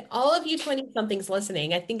I need all of you 20-somethings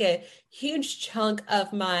listening. I think a huge chunk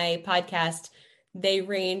of my podcast, they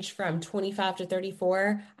range from 25 to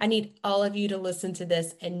 34. I need all of you to listen to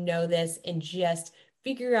this and know this and just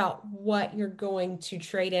figure out what you're going to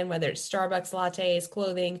trade in, whether it's Starbucks lattes,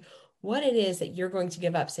 clothing, what it is that you're going to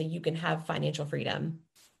give up so you can have financial freedom.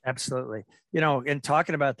 Absolutely. In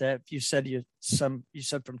talking about that, you said from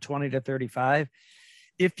 20 to 35.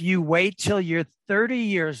 If you wait till you're 30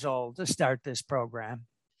 years old to start this program,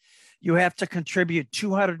 you have to contribute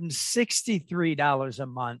 $263 a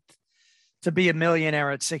month to be a millionaire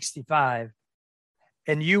at 65.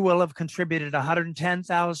 And you will have contributed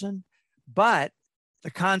 $110,000, but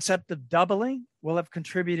the concept of doubling will have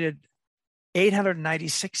contributed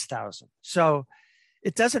 $896,000. So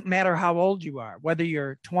it doesn't matter how old you are, whether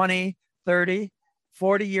you're 20, 30,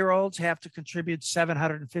 40-year-olds have to contribute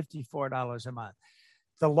 $754 a month.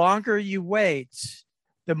 The longer you wait,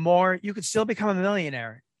 the more you could still become a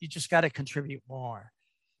millionaire. You just got to contribute more.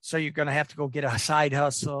 So you're going to have to go get a side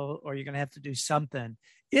hustle, or you're going to have to do something.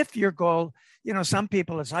 If your goal, some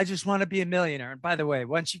people is, I just want to be a millionaire. And by the way,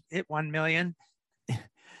 once you hit 1 million,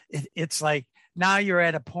 it's like, now you're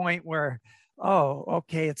at a point where, oh,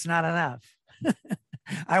 okay, it's not enough.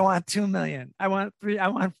 I want 2 million. I want 3, I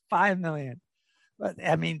want 5 million. But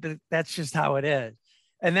I mean, that's just how it is.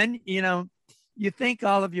 And then, you think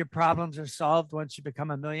all of your problems are solved once you become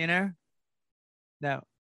a millionaire? No,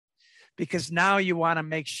 because now you want to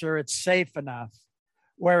make sure it's safe enough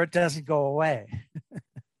where it doesn't go away.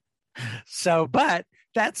 So, but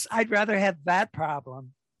I'd rather have that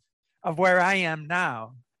problem of where I am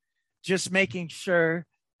now, just making sure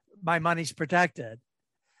my money's protected,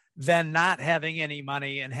 than not having any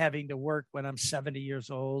money and having to work when I'm 70 years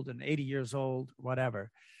old and 80 years old,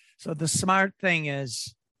 whatever. So the smart thing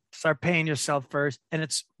is start paying yourself first. And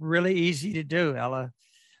it's really easy to do, Ella.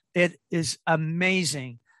 It is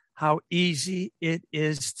amazing how easy it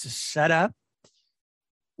is to set up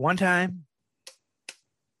one time,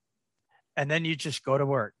 and then you just go to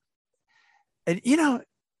work. And,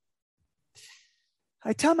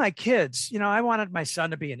 I tell my kids, I wanted my son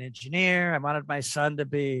to be an engineer. I wanted my son to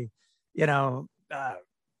be, an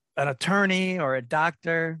attorney or a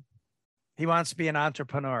doctor. He wants to be an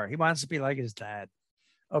entrepreneur. He wants to be like his dad.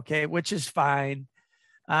 Okay, which is fine.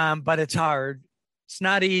 But it's hard. It's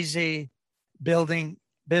not easy building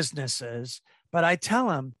businesses. But I tell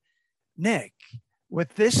him, Nick,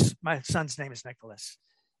 with this, my son's name is Nicholas,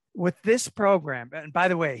 with this program, and by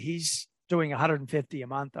the way, he's doing 150 a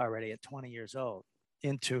month already at 20 years old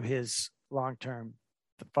into his long-term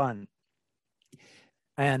fund.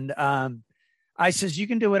 And I says, you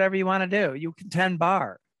can do whatever you want to do. You can tend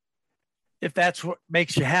bar if that's what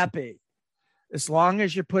makes you happy. As long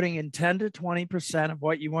as you're putting in 10 to 20% of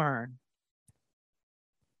what you earn,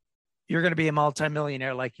 you're going to be a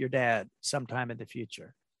multimillionaire like your dad sometime in the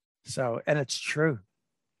future. So, and it's true.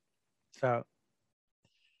 So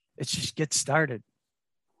it's just get started.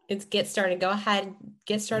 It's get started. Go ahead,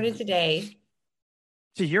 get started today.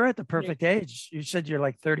 So you're at the perfect age. You said you're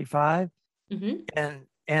like 35,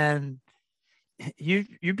 and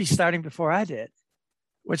you'd be starting before I did,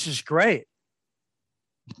 which is great.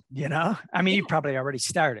 I mean, you probably already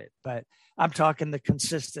started, but I'm talking the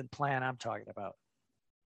consistent plan I'm talking about.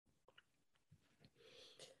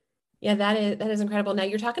 Yeah, that is incredible. Now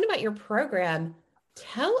you're talking about your program.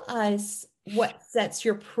 Tell us what sets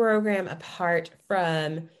your program apart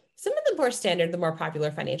from some of the more standard, the more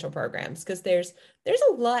popular financial programs, because there's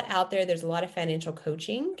a lot out there. There's a lot of financial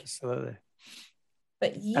coaching. Absolutely.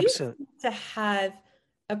 But you to have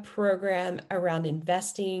a program around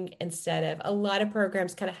investing instead of a lot of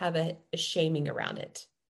programs kind of have a shaming around it.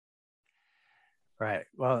 Right.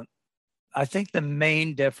 Well, I think the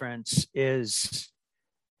main difference is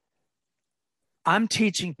I'm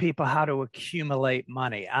teaching people how to accumulate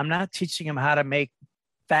money. I'm not teaching them how to make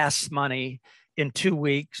fast money in 2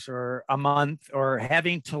 weeks or a month, or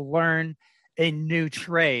having to learn a new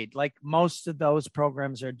trade like most of those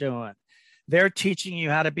programs are doing. They're teaching you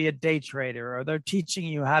how to be a day trader, or they're teaching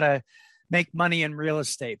you how to make money in real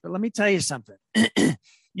estate. But let me tell you something.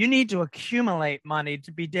 You need to accumulate money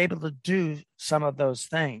to be able to do some of those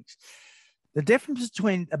things.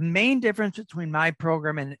 The main difference between my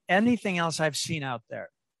program and anything else I've seen out there,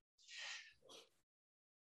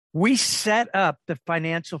 we set up the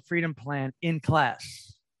financial freedom plan in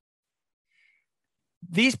class.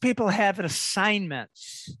 These people have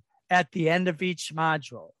assignments at the end of each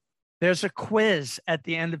module. There's a quiz at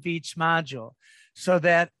the end of each module so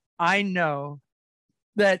that I know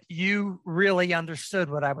that you really understood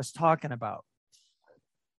what I was talking about.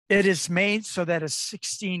 It is made so that a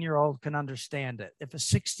 16-year-old can understand it. If a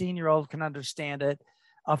 16-year-old can understand it,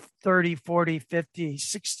 a 30, 40, 50,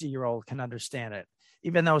 60-year-old can understand it.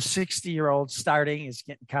 Even though 60-year-old starting is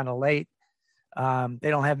getting kind of late. They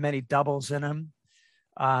don't have many doubles in them.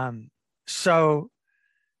 So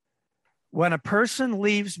when a person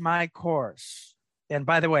leaves my course, and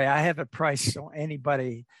by the way, I have a price so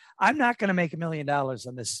anybody, I'm not going to make $1 million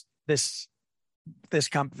on this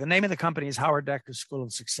company. The name of the company is Howard Decker School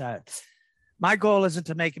of Success. My goal isn't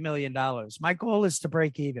to make $1 million. My goal is to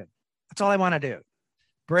break even. That's all I want to do.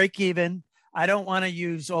 Break even. I don't want to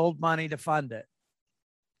use old money to fund it.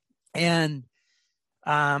 And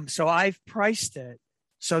so I've priced it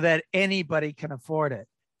so that anybody can afford it.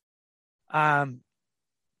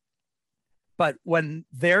 But when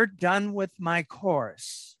they're done with my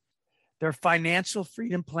course, their financial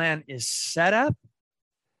freedom plan is set up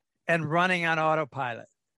and running on autopilot.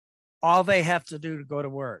 All they have to do to go to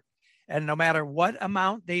work. And no matter what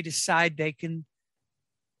amount they decide they can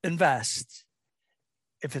invest,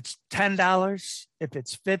 if it's $10, if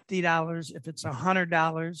it's $50, if it's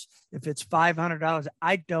 $100, if it's $500,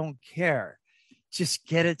 I don't care. Just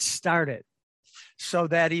get it started so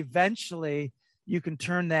that eventually you can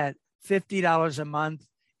turn that $50 a month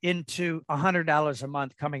into $100 a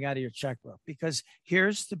month coming out of your checkbook. Because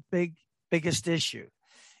here's the biggest issue.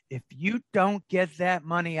 If you don't get that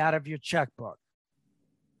money out of your checkbook,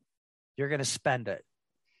 you're going to spend it.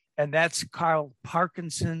 And that's Carl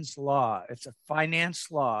Parkinson's law. It's a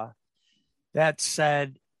finance law that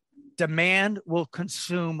said demand will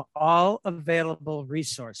consume all available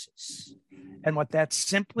resources. And what that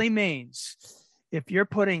simply means, if you're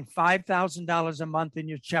putting $5,000 a month in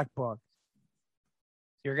your checkbook,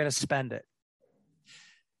 you're going to spend it.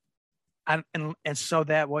 And so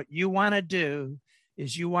that what you want to do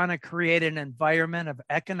is you want to create an environment of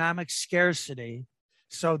economic scarcity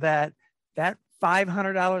so that that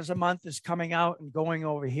 $500 a month is coming out and going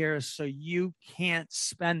over here so you can't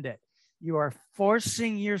spend it. You are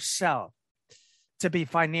forcing yourself to be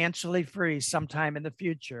financially free sometime in the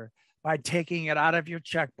future by taking it out of your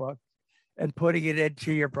checkbook and putting it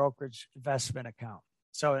into your brokerage investment account.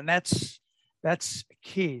 So, and that's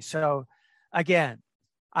key. So again,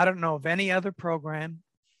 I don't know of any other program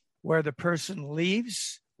where the person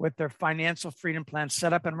leaves with their financial freedom plan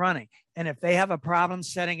set up and running. And if they have a problem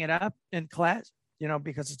setting it up in class,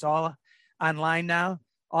 because it's all online now,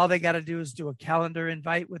 all they got to do is do a calendar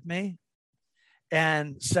invite with me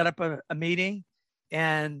and set up a meeting.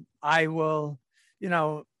 And I will,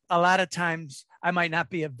 a lot of times I might not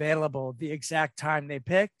be available the exact time they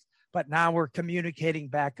picked, but now we're communicating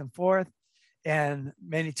back and forth. And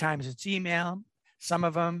many times it's email. Some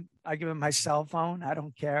of them, I give them my cell phone. I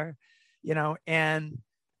don't care, and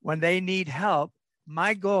when they need help,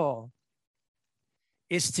 my goal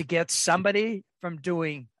is to get somebody from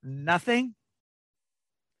doing nothing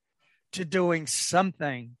to doing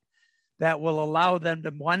something that will allow them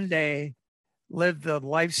to one day live the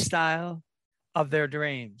lifestyle of their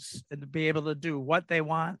dreams and to be able to do what they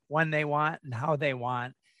want, when they want, and how they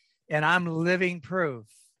want. And I'm living proof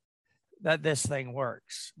that this thing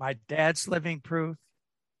works. My dad's living proof.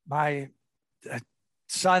 My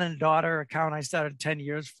son and daughter account I started 10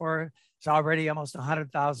 years for is already almost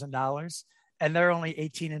 $100,000, and they're only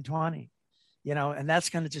 18 and 20, and that's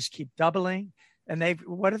going to just keep doubling. And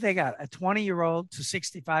what have they got? A 20-year-old to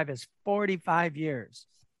 65 is 45 years.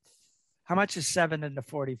 How much is 7 into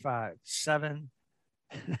 45? 7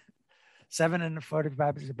 into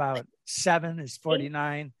 45 is about 7 is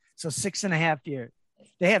 49. So 6.5 years.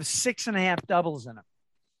 They have 6.5 doubles in them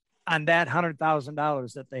on that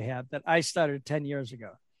 $100,000 that they have that I started 10 years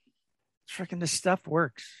ago. Freaking this stuff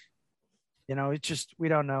works. It's just, we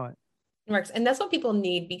don't know it. It works. And that's what people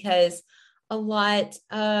need, because a lot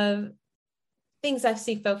of things I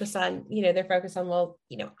see focus on, they're focused on, well,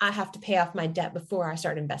 I have to pay off my debt before I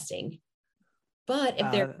start investing. But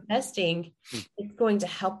if they're investing, it's going to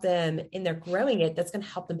help them and they're growing it. That's going to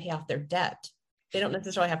help them pay off their debt. They don't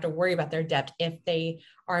necessarily have to worry about their debt if they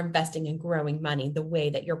are investing and growing money the way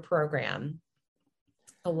that your program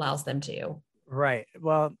allows them to. Right.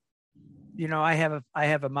 Well, I have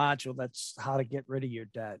a module that's how to get rid of your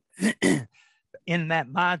debt. In that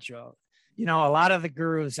module, a lot of the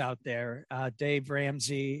gurus out there, Dave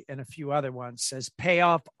Ramsey and a few other ones, says pay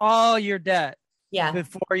off all your debt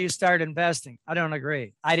before you start investing. I don't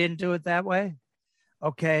agree. I didn't do it that way.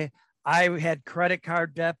 Okay. I had credit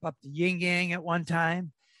card debt up to yin yang at one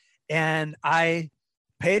time, and I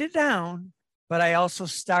paid it down, but I also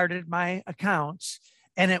started my accounts,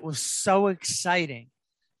 and it was so exciting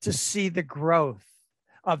to see the growth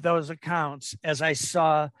of those accounts as I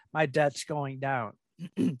saw my debts going down.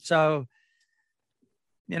 So,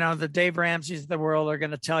 the Dave Ramseys of the world are going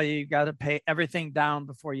to tell you got to pay everything down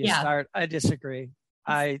before you start. I disagree.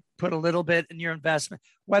 I put a little bit in your investment,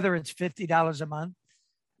 whether it's $50 a month,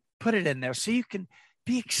 put it in there so you can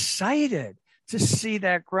be excited to see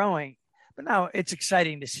that growing. But now it's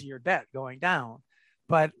exciting to see your debt going down,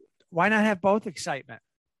 but why not have both excitement,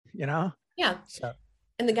 Yeah. So.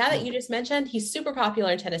 And the guy that you just mentioned, he's super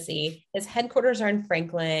popular in Tennessee. His headquarters are in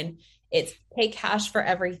Franklin. It's pay cash for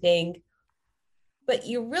everything. But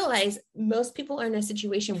you realize most people are in a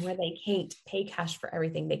situation where they can't pay cash for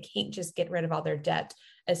everything. They can't just get rid of all their debt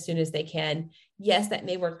as soon as they can. Yes, that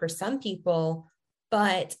may work for some people,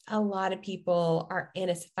 but a lot of people are in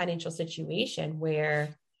a financial situation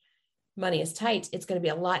where money is tight. It's going to be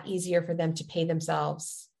a lot easier for them to pay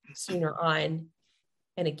themselves sooner on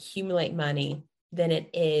and accumulate money than it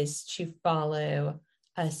is to follow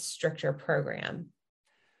a stricter program.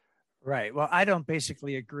 Right. Well, I don't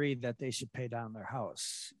basically agree that they should pay down their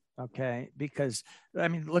house. Okay. Because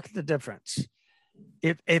look at the difference.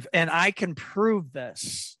 If and I can prove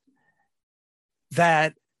this,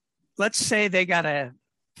 that let's say they got a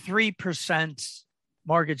 3%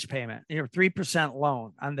 mortgage payment, 3%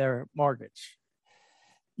 loan on their mortgage.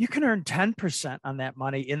 You can earn 10% on that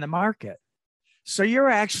money in the market. So you're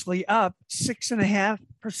actually up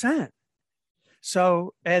 6.5%.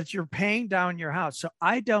 So as you're paying down your house. So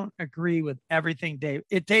I don't agree with everything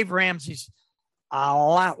Dave Ramsey's a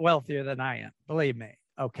lot wealthier than I am. Believe me.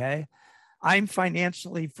 Okay. I'm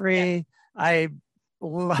financially free. Yeah.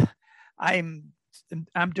 I'm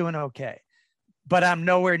doing okay, but I'm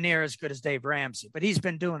nowhere near as good as Dave Ramsey, but he's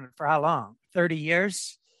been doing it for how long? 30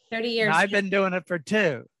 years? 30 years. And I've been doing it for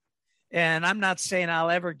 2. And I'm not saying I'll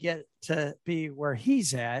ever get to be where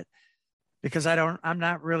he's at, because I'm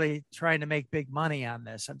not really trying to make big money on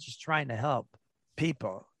this. I'm just trying to help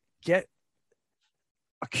people get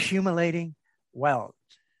accumulating wealth,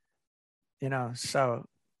 so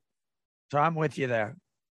I'm with you there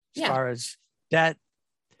as far as debt.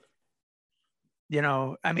 You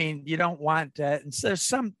don't want debt. And so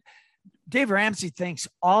Dave Ramsey thinks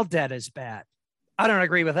all debt is bad. I don't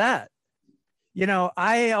agree with that.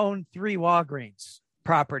 I own 3 Walgreens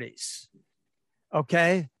properties.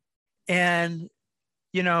 Okay. And,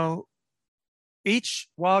 each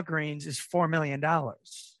Walgreens is $4 million.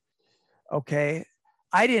 Okay.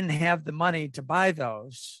 I didn't have the money to buy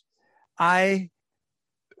those. I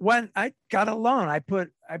got a loan. I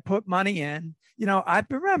put money in, I've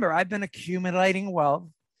been accumulating wealth,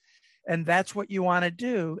 and that's what you want to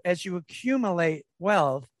do. As you accumulate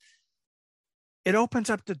wealth, it opens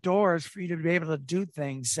up the doors for you to be able to do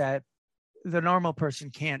things that the normal person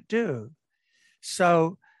can't do.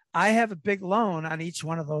 So I have a big loan on each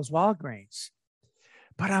one of those Walgreens,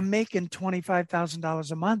 but I'm making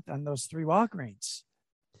 $25,000 a month on those 3 Walgreens.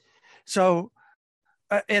 So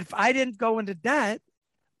if I didn't go into debt,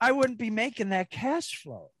 I wouldn't be making that cash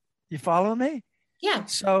flow. You follow me? Yeah.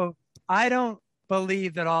 So I don't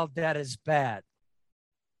believe that all debt is bad.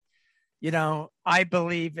 I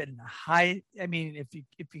believe in if you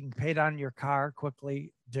can pay down your car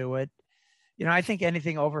quickly, do it. I think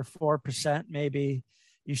anything over 4%, maybe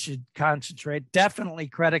you should concentrate. Definitely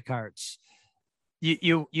credit cards.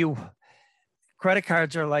 You credit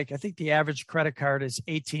cards are I think the average credit card is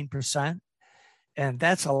 18%, and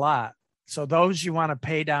that's a lot. So those you want to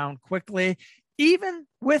pay down quickly, even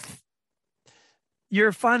with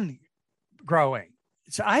your fund growing.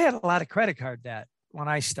 So I had a lot of credit card debt when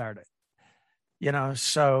I started,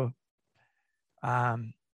 so I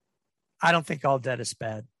don't think all debt is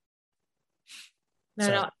bad.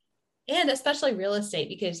 No. And especially real estate,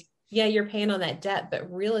 because you're paying on that debt,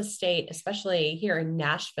 but real estate, especially here in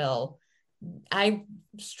Nashville, I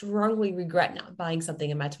strongly regret not buying something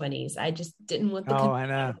in my 20s. I just didn't want the I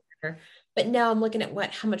know. But now I'm looking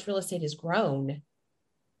at how much real estate has grown.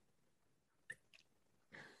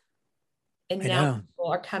 And now people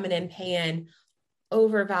are coming in paying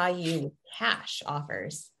overvalue cash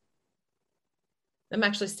offers. I'm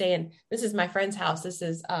actually staying, this is my friend's house. This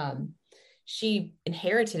is, she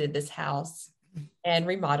inherited this house and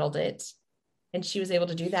remodeled it. And she was able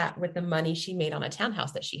to do that with the money she made on a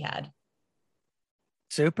townhouse that she had.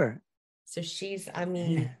 Super. So she's,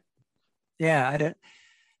 the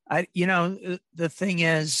thing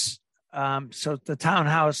is, so the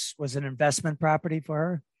townhouse was an investment property for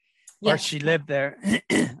her, or she lived there.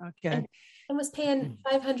 Okay. And was paying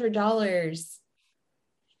 $500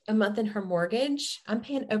 a month in her mortgage. I'm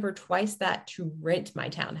paying over twice that to rent my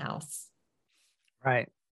townhouse. Right.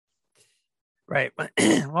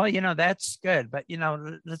 Well, that's good. But,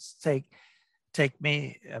 let's take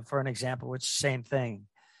me for an example, which is the same thing.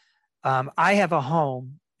 I have a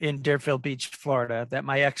home in Deerfield Beach, Florida, that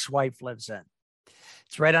my ex-wife lives in.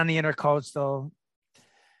 It's right on the Intercoastal.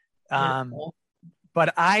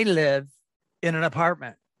 But I live in an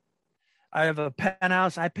apartment. I have a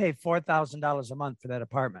penthouse. I pay $4,000 a month for that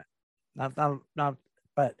apartment.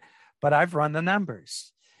 But I've run the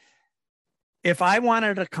numbers. If I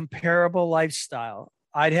wanted a comparable lifestyle,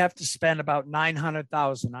 I'd have to spend about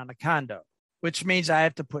 $900,000 on a condo, which means I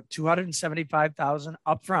have to put $275,000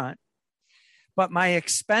 up front, but my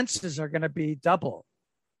expenses are going to be double.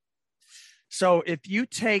 So if you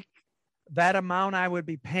take that amount I would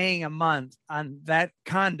be paying a month on that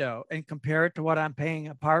condo and compare it to what I'm paying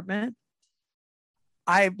apartment,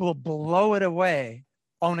 I will blow it away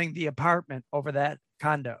owning the apartment over that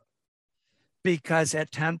condo. Because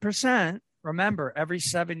at 10%, remember, every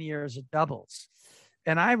 7 years it doubles.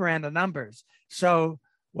 And I ran the numbers. So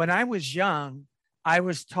when I was young, I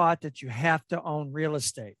was taught that you have to own real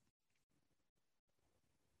estate.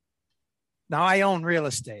 Now I own real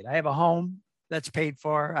estate. I have a home that's paid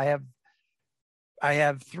for. I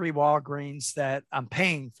have 3 Walgreens that I'm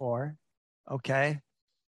paying for. Okay.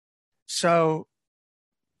 So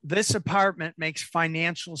this apartment makes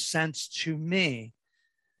financial sense to me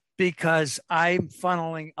because I'm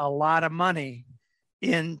funneling a lot of money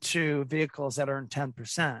into vehicles that earn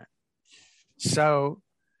 10%. So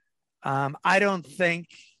I don't think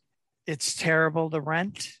it's terrible to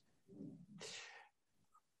rent.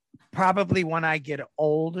 Probably when I get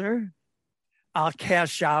older, I'll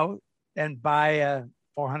cash out and buy a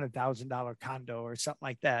 $400,000 condo or something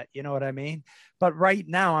like that. You know what I mean? But right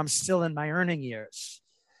now I'm still in my earning years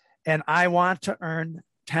and I want to earn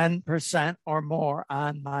 10% or more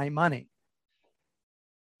on my money.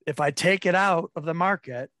 If I take it out of the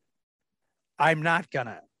market, I'm not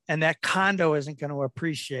gonna. and that condo isn't going to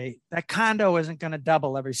appreciate. That condo isn't going to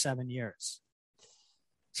double every 7 years.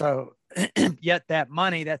 So yet that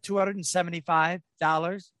money, that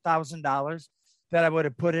 $275,000 that I would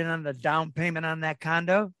have put in on the down payment on that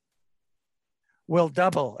condo will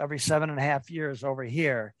double every 7.5 years over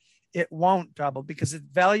here. It won't double because the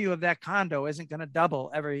value of that condo isn't going to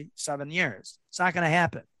double every 7 years. It's not going to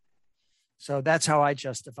happen. So that's how I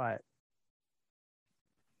justify it.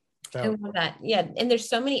 So. I love that. Yeah. And there's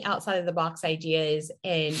so many outside of the box ideas.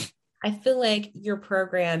 And I feel like your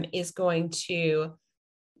program is going to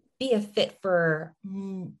be a fit for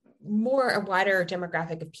a wider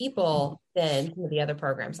demographic of people than some of the other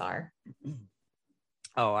programs are.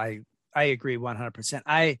 Oh, I agree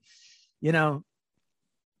 100%.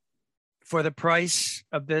 For the price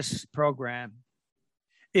of this program,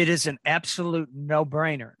 it is an absolute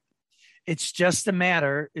no-brainer. It's just a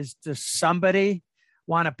matter, does somebody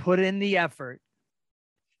want to put in the effort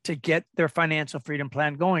to get their financial freedom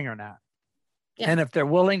plan going or not? Yeah. And if they're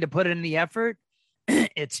willing to put in the effort,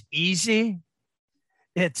 it's easy.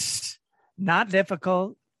 It's not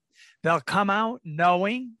difficult. They'll come out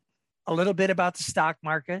knowing a little bit about the stock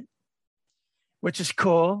market, which is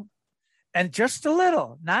cool. And just a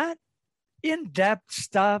little, not in-depth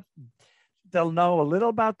stuff. They'll know a little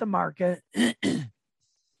about the market.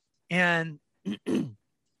 And,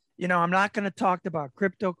 I'm not going to talk about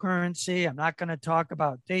cryptocurrency. I'm not going to talk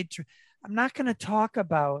about day trade. I'm not going to talk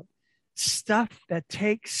about stuff that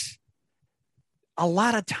takes a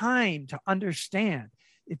lot of time to understand.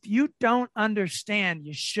 If you don't understand,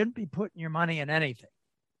 you shouldn't be putting your money in anything.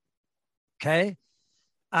 Okay.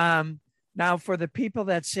 Now, for the people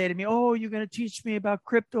that say to me, oh, you're going to teach me about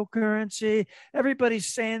cryptocurrency.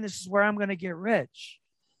 Everybody's saying this is where I'm going to get rich.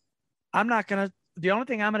 The only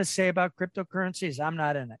thing I'm going to say about cryptocurrency is I'm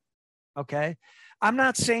not in it. Okay. I'm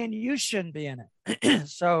not saying you shouldn't be in it.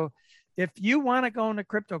 So if you want to go into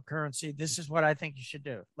cryptocurrency, this is what I think you should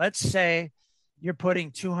do. Let's say you're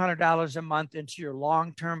putting $200 a month into your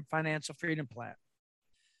long-term financial freedom plan.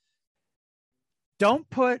 Don't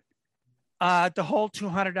put the whole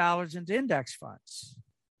 $200 into index funds.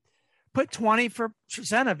 Put 20%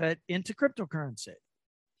 of it into cryptocurrency.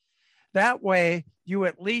 That way, you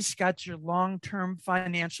at least got your long-term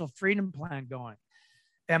financial freedom plan going.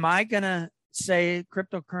 Am I going to say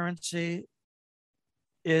cryptocurrency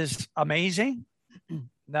is amazing?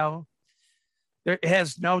 No. It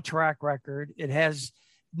has no track record. It has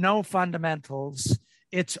no fundamentals.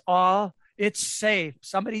 It's safe.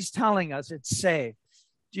 Somebody's telling us it's safe.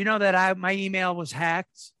 Do you know that my email was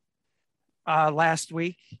hacked last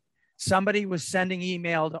week? Somebody was sending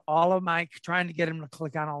email to all of trying to get them to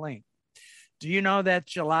click on a link. Do you know that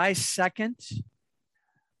July 2nd,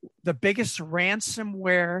 the biggest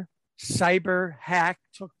ransomware cyber hack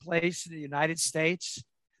took place in the United States,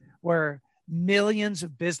 where millions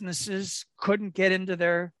of businesses couldn't get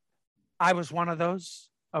into I was one of those.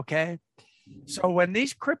 Okay. So when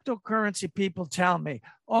these cryptocurrency people tell me,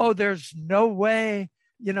 oh, there's no way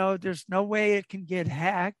it can get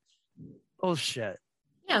hacked. Bullshit.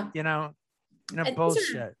 Yeah.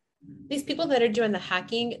 Bullshit. These people that are doing the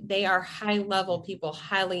hacking, they are high level people,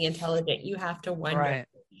 highly intelligent. You have to wonder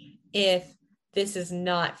if this is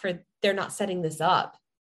they're not setting this up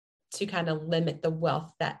to kind of limit the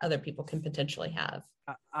wealth that other people can potentially have.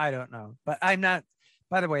 I don't know, but I'm not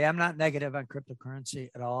negative on cryptocurrency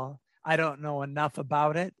at all. I don't know enough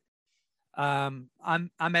about it. I'm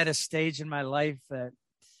at a stage in my life that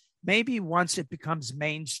maybe once it becomes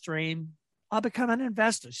mainstream, I'll become an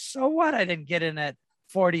investor. So what? I didn't get in at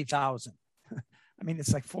 40,000. I mean,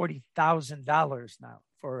 it's like $40,000 now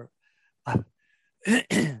for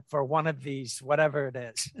one of these, whatever it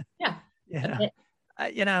is. Yeah.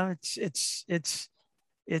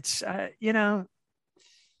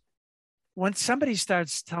 When somebody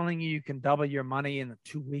starts telling you can double your money in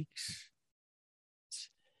 2 weeks,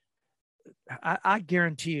 I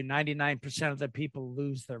guarantee you 99% of the people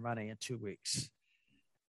lose their money in 2 weeks.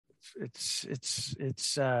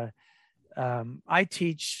 I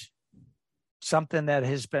teach something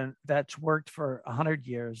that's worked for 100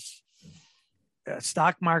 years.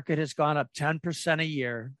 Stock market has gone up 10% a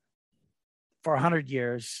year for 100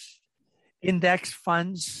 years. Index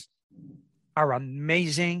funds are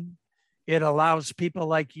amazing. It allows people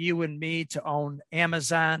like you and me to own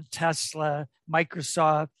Amazon, Tesla,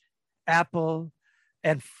 Microsoft, Apple,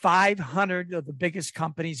 and 500 of the biggest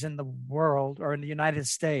companies in the world or in the United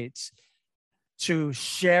States to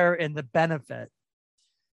share in the benefit.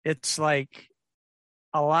 It's like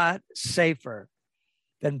a lot safer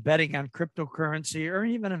than betting on cryptocurrency or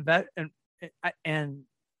even and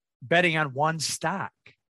betting on one stock.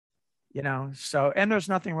 So, and there's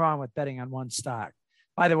nothing wrong with betting on one stock.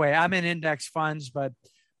 By the way, I'm in index funds, but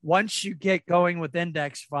once you get going with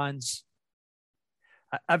index funds,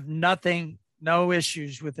 I've no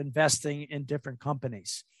issues with investing in different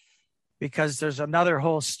companies, because there's another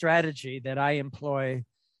whole strategy that I employ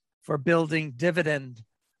for building dividend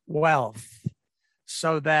wealth,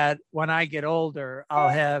 so that when I get older,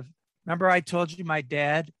 remember I told you my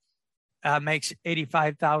dad makes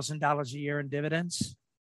 $85,000 a year in dividends?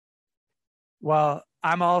 Well,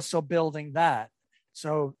 I'm also building that.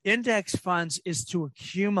 So index funds is to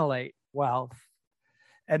accumulate wealth.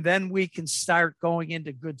 And then we can start going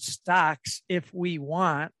into good stocks if we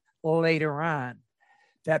want later on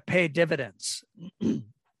that pay dividends.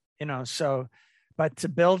 But to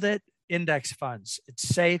build it, index funds, it's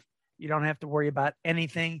safe. You don't have to worry about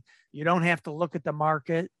anything. You don't have to look at the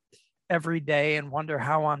market every day and wonder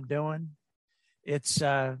how I'm doing. It's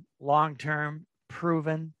long-term,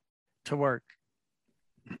 proven to work.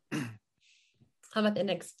 How about the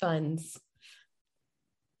index funds?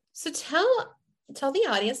 So tell the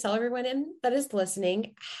audience, tell everyone that is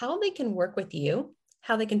listening, how they can work with you,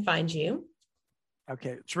 how they can find you. Okay,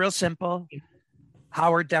 it's real simple.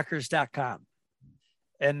 HowardDekkers.com.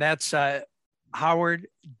 And that's Howard,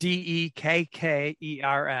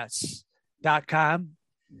 DEKKERS.com.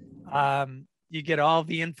 You get all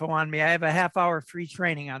the info on me. I have a half-hour free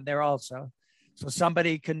training on there also. So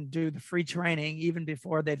somebody can do the free training even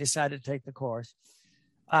before they decide to take the course.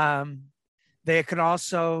 They can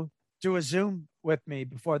also do a Zoom with me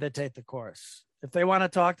before they take the course. If they want to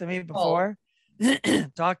talk to me before,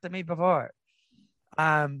 talk to me before.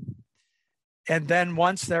 And then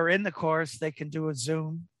once they're in the course, they can do a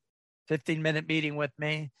Zoom 15-minute meeting with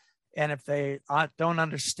me. And if they don't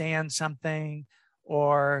understand something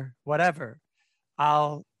or whatever,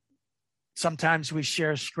 sometimes we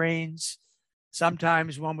share screens.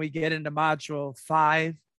 Sometimes when we get into module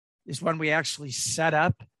 5 is when we actually set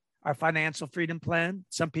up our financial freedom plan.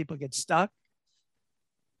 Some people get stuck.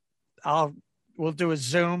 We'll do a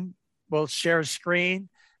Zoom, we'll share a screen,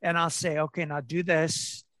 and I'll say, okay, now do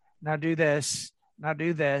this, now do this, now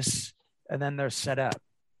do this, and then they're set up.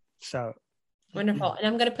 So wonderful. And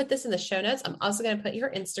I'm going to put this in the show notes. I'm also going to put your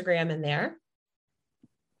Instagram in there.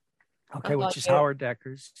 Okay, which is Howard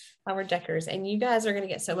Dekkers. Howard Dekkers. And you guys are going to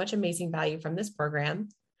get so much amazing value from this program.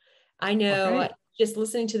 I know just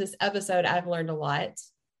listening to this episode, I've learned a lot.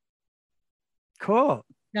 Cool.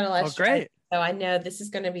 Great. So I know this is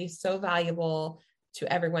going to be so valuable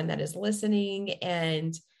to everyone that is listening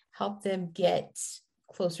and help them get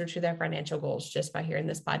closer to their financial goals just by hearing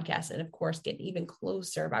this podcast. And of course, get even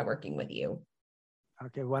closer by working with you.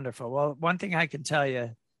 Okay, wonderful. Well, one thing I can tell you,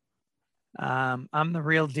 I'm the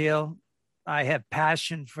real deal. I have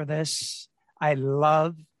passion for this. I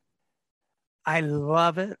love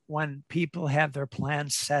it when people have their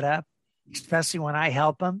plans set up, especially when I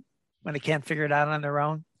help them, when they can't figure it out on their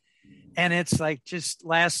own. And it's like just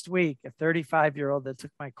last week, a 35-year-old that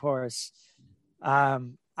took my course, I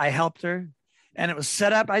helped her and it was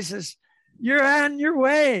set up. I says, you're on your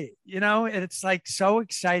way, and it's like so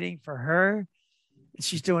exciting for her.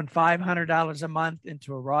 She's doing $500 a month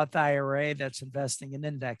into a Roth IRA that's investing in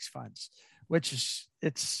index funds,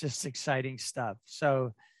 it's just exciting stuff.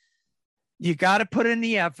 So you got to put in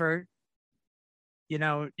the effort, you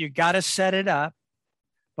got to set it up.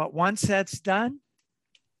 But once that's done,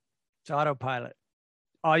 it's autopilot.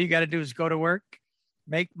 All you got to do is go to work,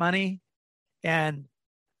 make money, and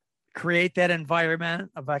create that environment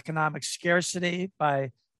of economic scarcity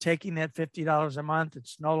by taking that $50 a month.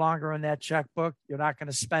 It's no longer in that checkbook. You're not going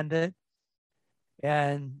to spend it.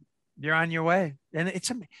 And you're on your way. And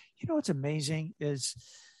what's amazing is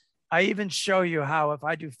I even show you how if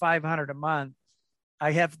I do $500 a month,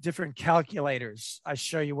 I have different calculators. I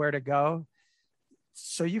show you where to go.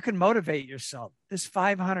 So you can motivate yourself. This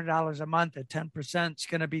 $500 a month at 10% is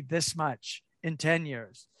going to be this much in 10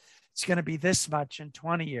 years. It's going to be this much in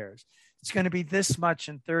 20 years. It's going to be this much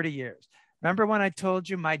in 30 years. Remember when I told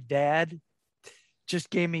you my dad just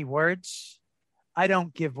gave me words? I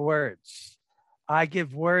don't give words. I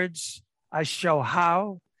give words. I show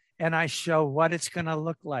how, and I show what it's going to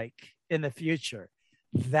look like in the future.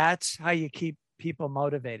 That's how you keep people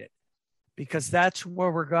motivated, because that's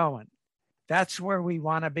where we're going. That's where we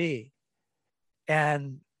want to be.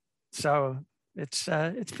 And so it's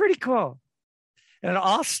pretty cool. And it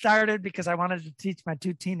all started because I wanted to teach my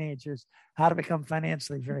 2 teenagers how to become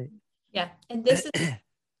financially free. Yeah. And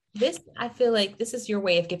I feel like this is your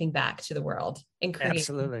way of giving back to the world and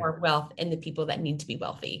creating more wealth in the people that need to be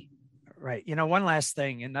wealthy. Right. One last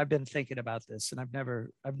thing, and I've been thinking about this and I've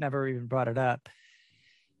never even brought it up.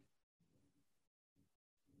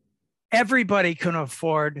 everybody can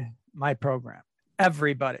afford my program.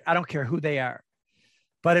 Everybody. I don't care who they are.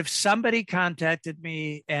 But if somebody contacted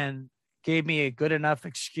me and gave me a good enough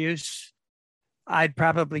excuse, I'd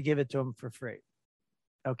probably give it to them for free.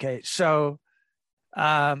 Okay. So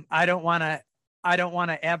I don't want to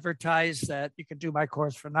advertise that you can do my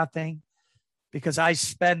course for nothing, because I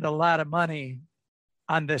spend a lot of money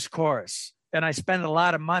on this course, and I spend a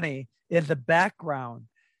lot of money in the background.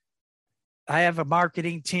 I have a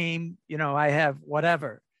marketing team, I have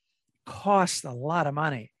whatever. Costs a lot of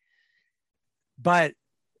money. But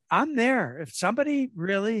I'm there. If somebody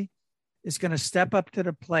really is going to step up to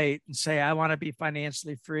the plate and say, I want to be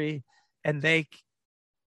financially free, and I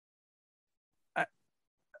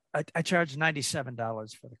charge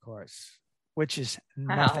 $97 for the course, which is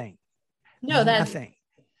nothing. No, that's nothing.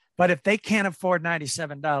 But if they can't afford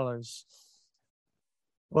 $97,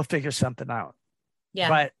 we'll figure something out. Yeah.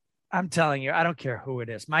 But I'm telling you, I don't care who it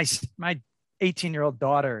is. My 18-year-old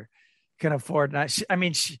daughter can afford.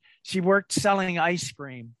 She worked selling ice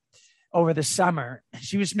cream over the summer.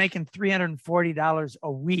 She was making $340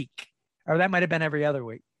 a week, or that might have been every other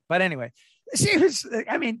week. But anyway,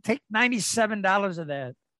 take $97 of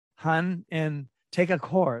that, hun, and take a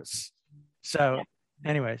course. So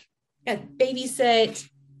anyways. Yeah, babysit,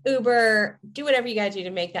 Uber, do whatever you got to do to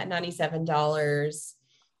make that $97.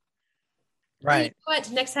 Right. You know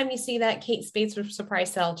what? Next time you see that Kate Spade's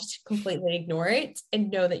surprise sale, just completely ignore it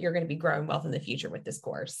and know that you're going to be growing wealth in the future with this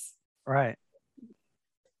course. Right.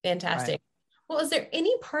 Fantastic. Right. Well, is there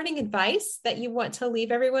any parting advice that you want to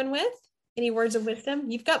leave everyone with? Any words of wisdom?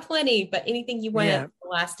 You've got plenty, but anything you want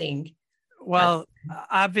lasting? Well,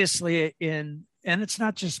 obviously and it's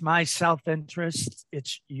not just my self-interest,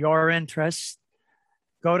 it's your interest.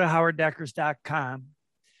 Go to howarddeckers.com.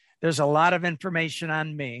 There's a lot of information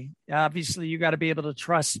on me. Obviously, you got to be able to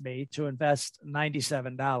trust me to invest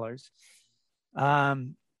 $97.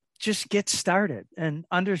 Just get started and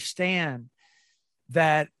understand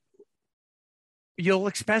that you'll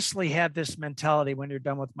especially have this mentality when you're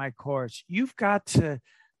done with my course. You've got to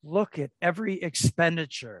look at every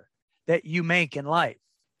expenditure that you make in life,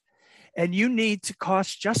 and you need to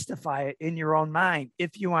cost justify it in your own mind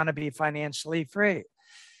if you want to be financially free.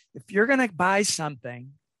 If you're going to buy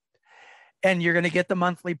something and you're going to get the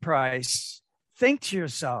monthly price, think to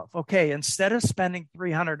yourself, okay, instead of spending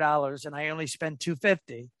 $300 and I only spend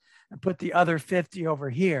 $250 and put the other $50 over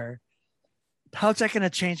here, how's that going to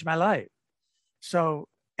change my life? So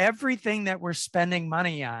everything that we're spending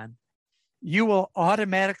money on, you will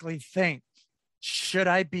automatically think, should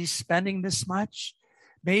I be spending this much?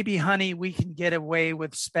 Maybe, honey, we can get away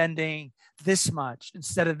with spending this much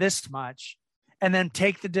instead of this much, and then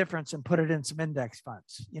take the difference and put it in some index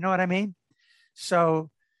funds. You know what I mean? So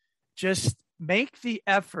just make the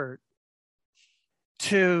effort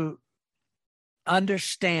to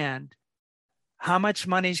understand how much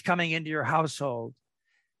money is coming into your household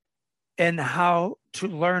and how to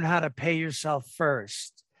learn how to pay yourself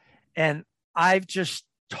first. And I've just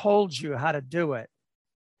told you how to do it.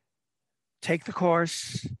 Take the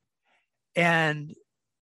course and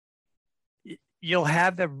you'll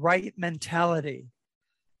have the right mentality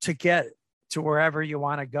to get to wherever you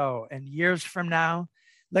want to go. And years from now,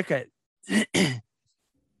 look at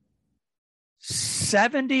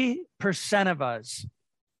 70% of us,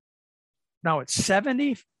 no, it's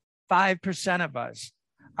 75% of us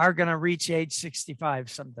are going to reach age 65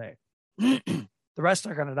 someday. The rest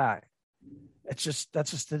are going to die. That's just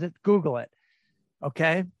Google it.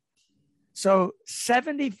 Okay. So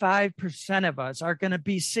 75% of us are going to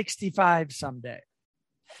be 65 someday.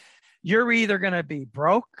 You're either going to be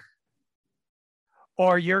broke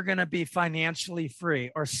or you're going to be financially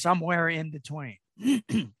free or somewhere in between.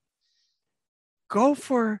 Go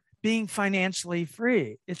for being financially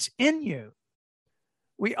free. It's in you.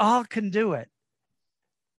 We all can do it.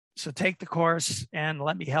 So take the course and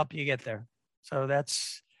let me help you get there. So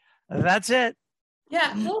that's it.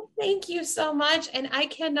 Yeah. Well, thank you so much. And I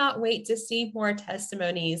cannot wait to see more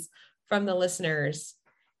testimonies from the listeners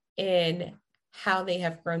in how they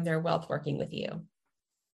have grown their wealth working with you.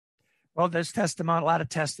 Well, there's a lot of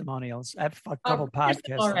testimonials. I have a couple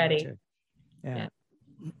podcasts already. Yeah.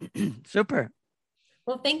 Super.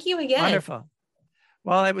 Well, thank you again. Wonderful.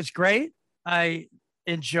 Well, it was great. I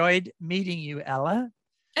enjoyed meeting you, Ella.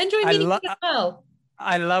 Enjoyed meeting you as well.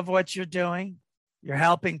 I love what you're doing. You're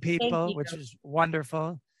helping people, which is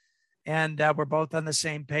wonderful. And we're both on the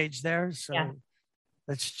same page there. So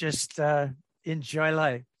let's just enjoy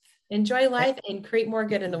life. Enjoy life and create more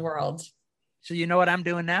good in the world. So you know what I'm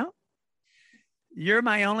doing now? You're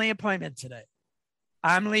my only appointment today.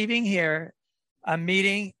 I'm leaving here. I'm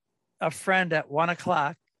meeting a friend at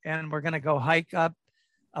 1:00. and we're going to go hike up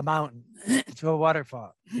a mountain to a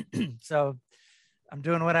waterfall. So I'm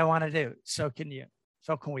doing what I want to do. So can you.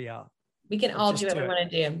 So can we all. We can all do what we want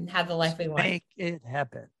to do and have the life we want. Make it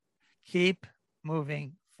happen. Keep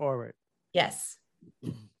moving forward. Yes.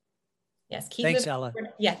 Yes. Thanks, Ella.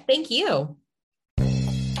 Forward. Yeah. Thank you.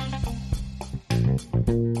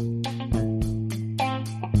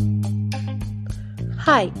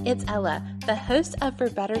 Hi, it's Ella, the host of For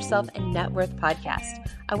Better Self and Net Worth podcast.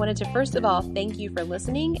 I wanted to first of all thank you for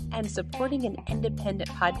listening and supporting an independent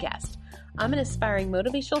podcast. I'm an aspiring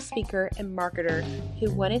motivational speaker and marketer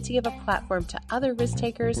who wanted to give a platform to other risk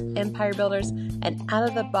takers, empire builders, and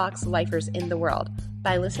out-of-the-box lifers in the world.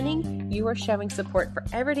 By listening, you are showing support for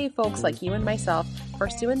everyday folks like you and myself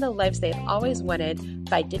pursuing the lives they've always wanted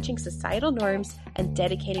by ditching societal norms and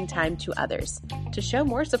dedicating time to others. To show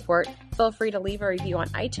more support, feel free to leave a review on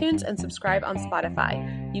iTunes and subscribe on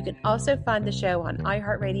Spotify. You can also find the show on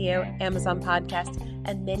iHeartRadio, Amazon Podcast,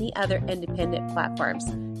 and many other independent platforms.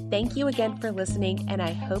 Thank you again for listening, and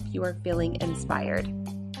I hope you are feeling inspired.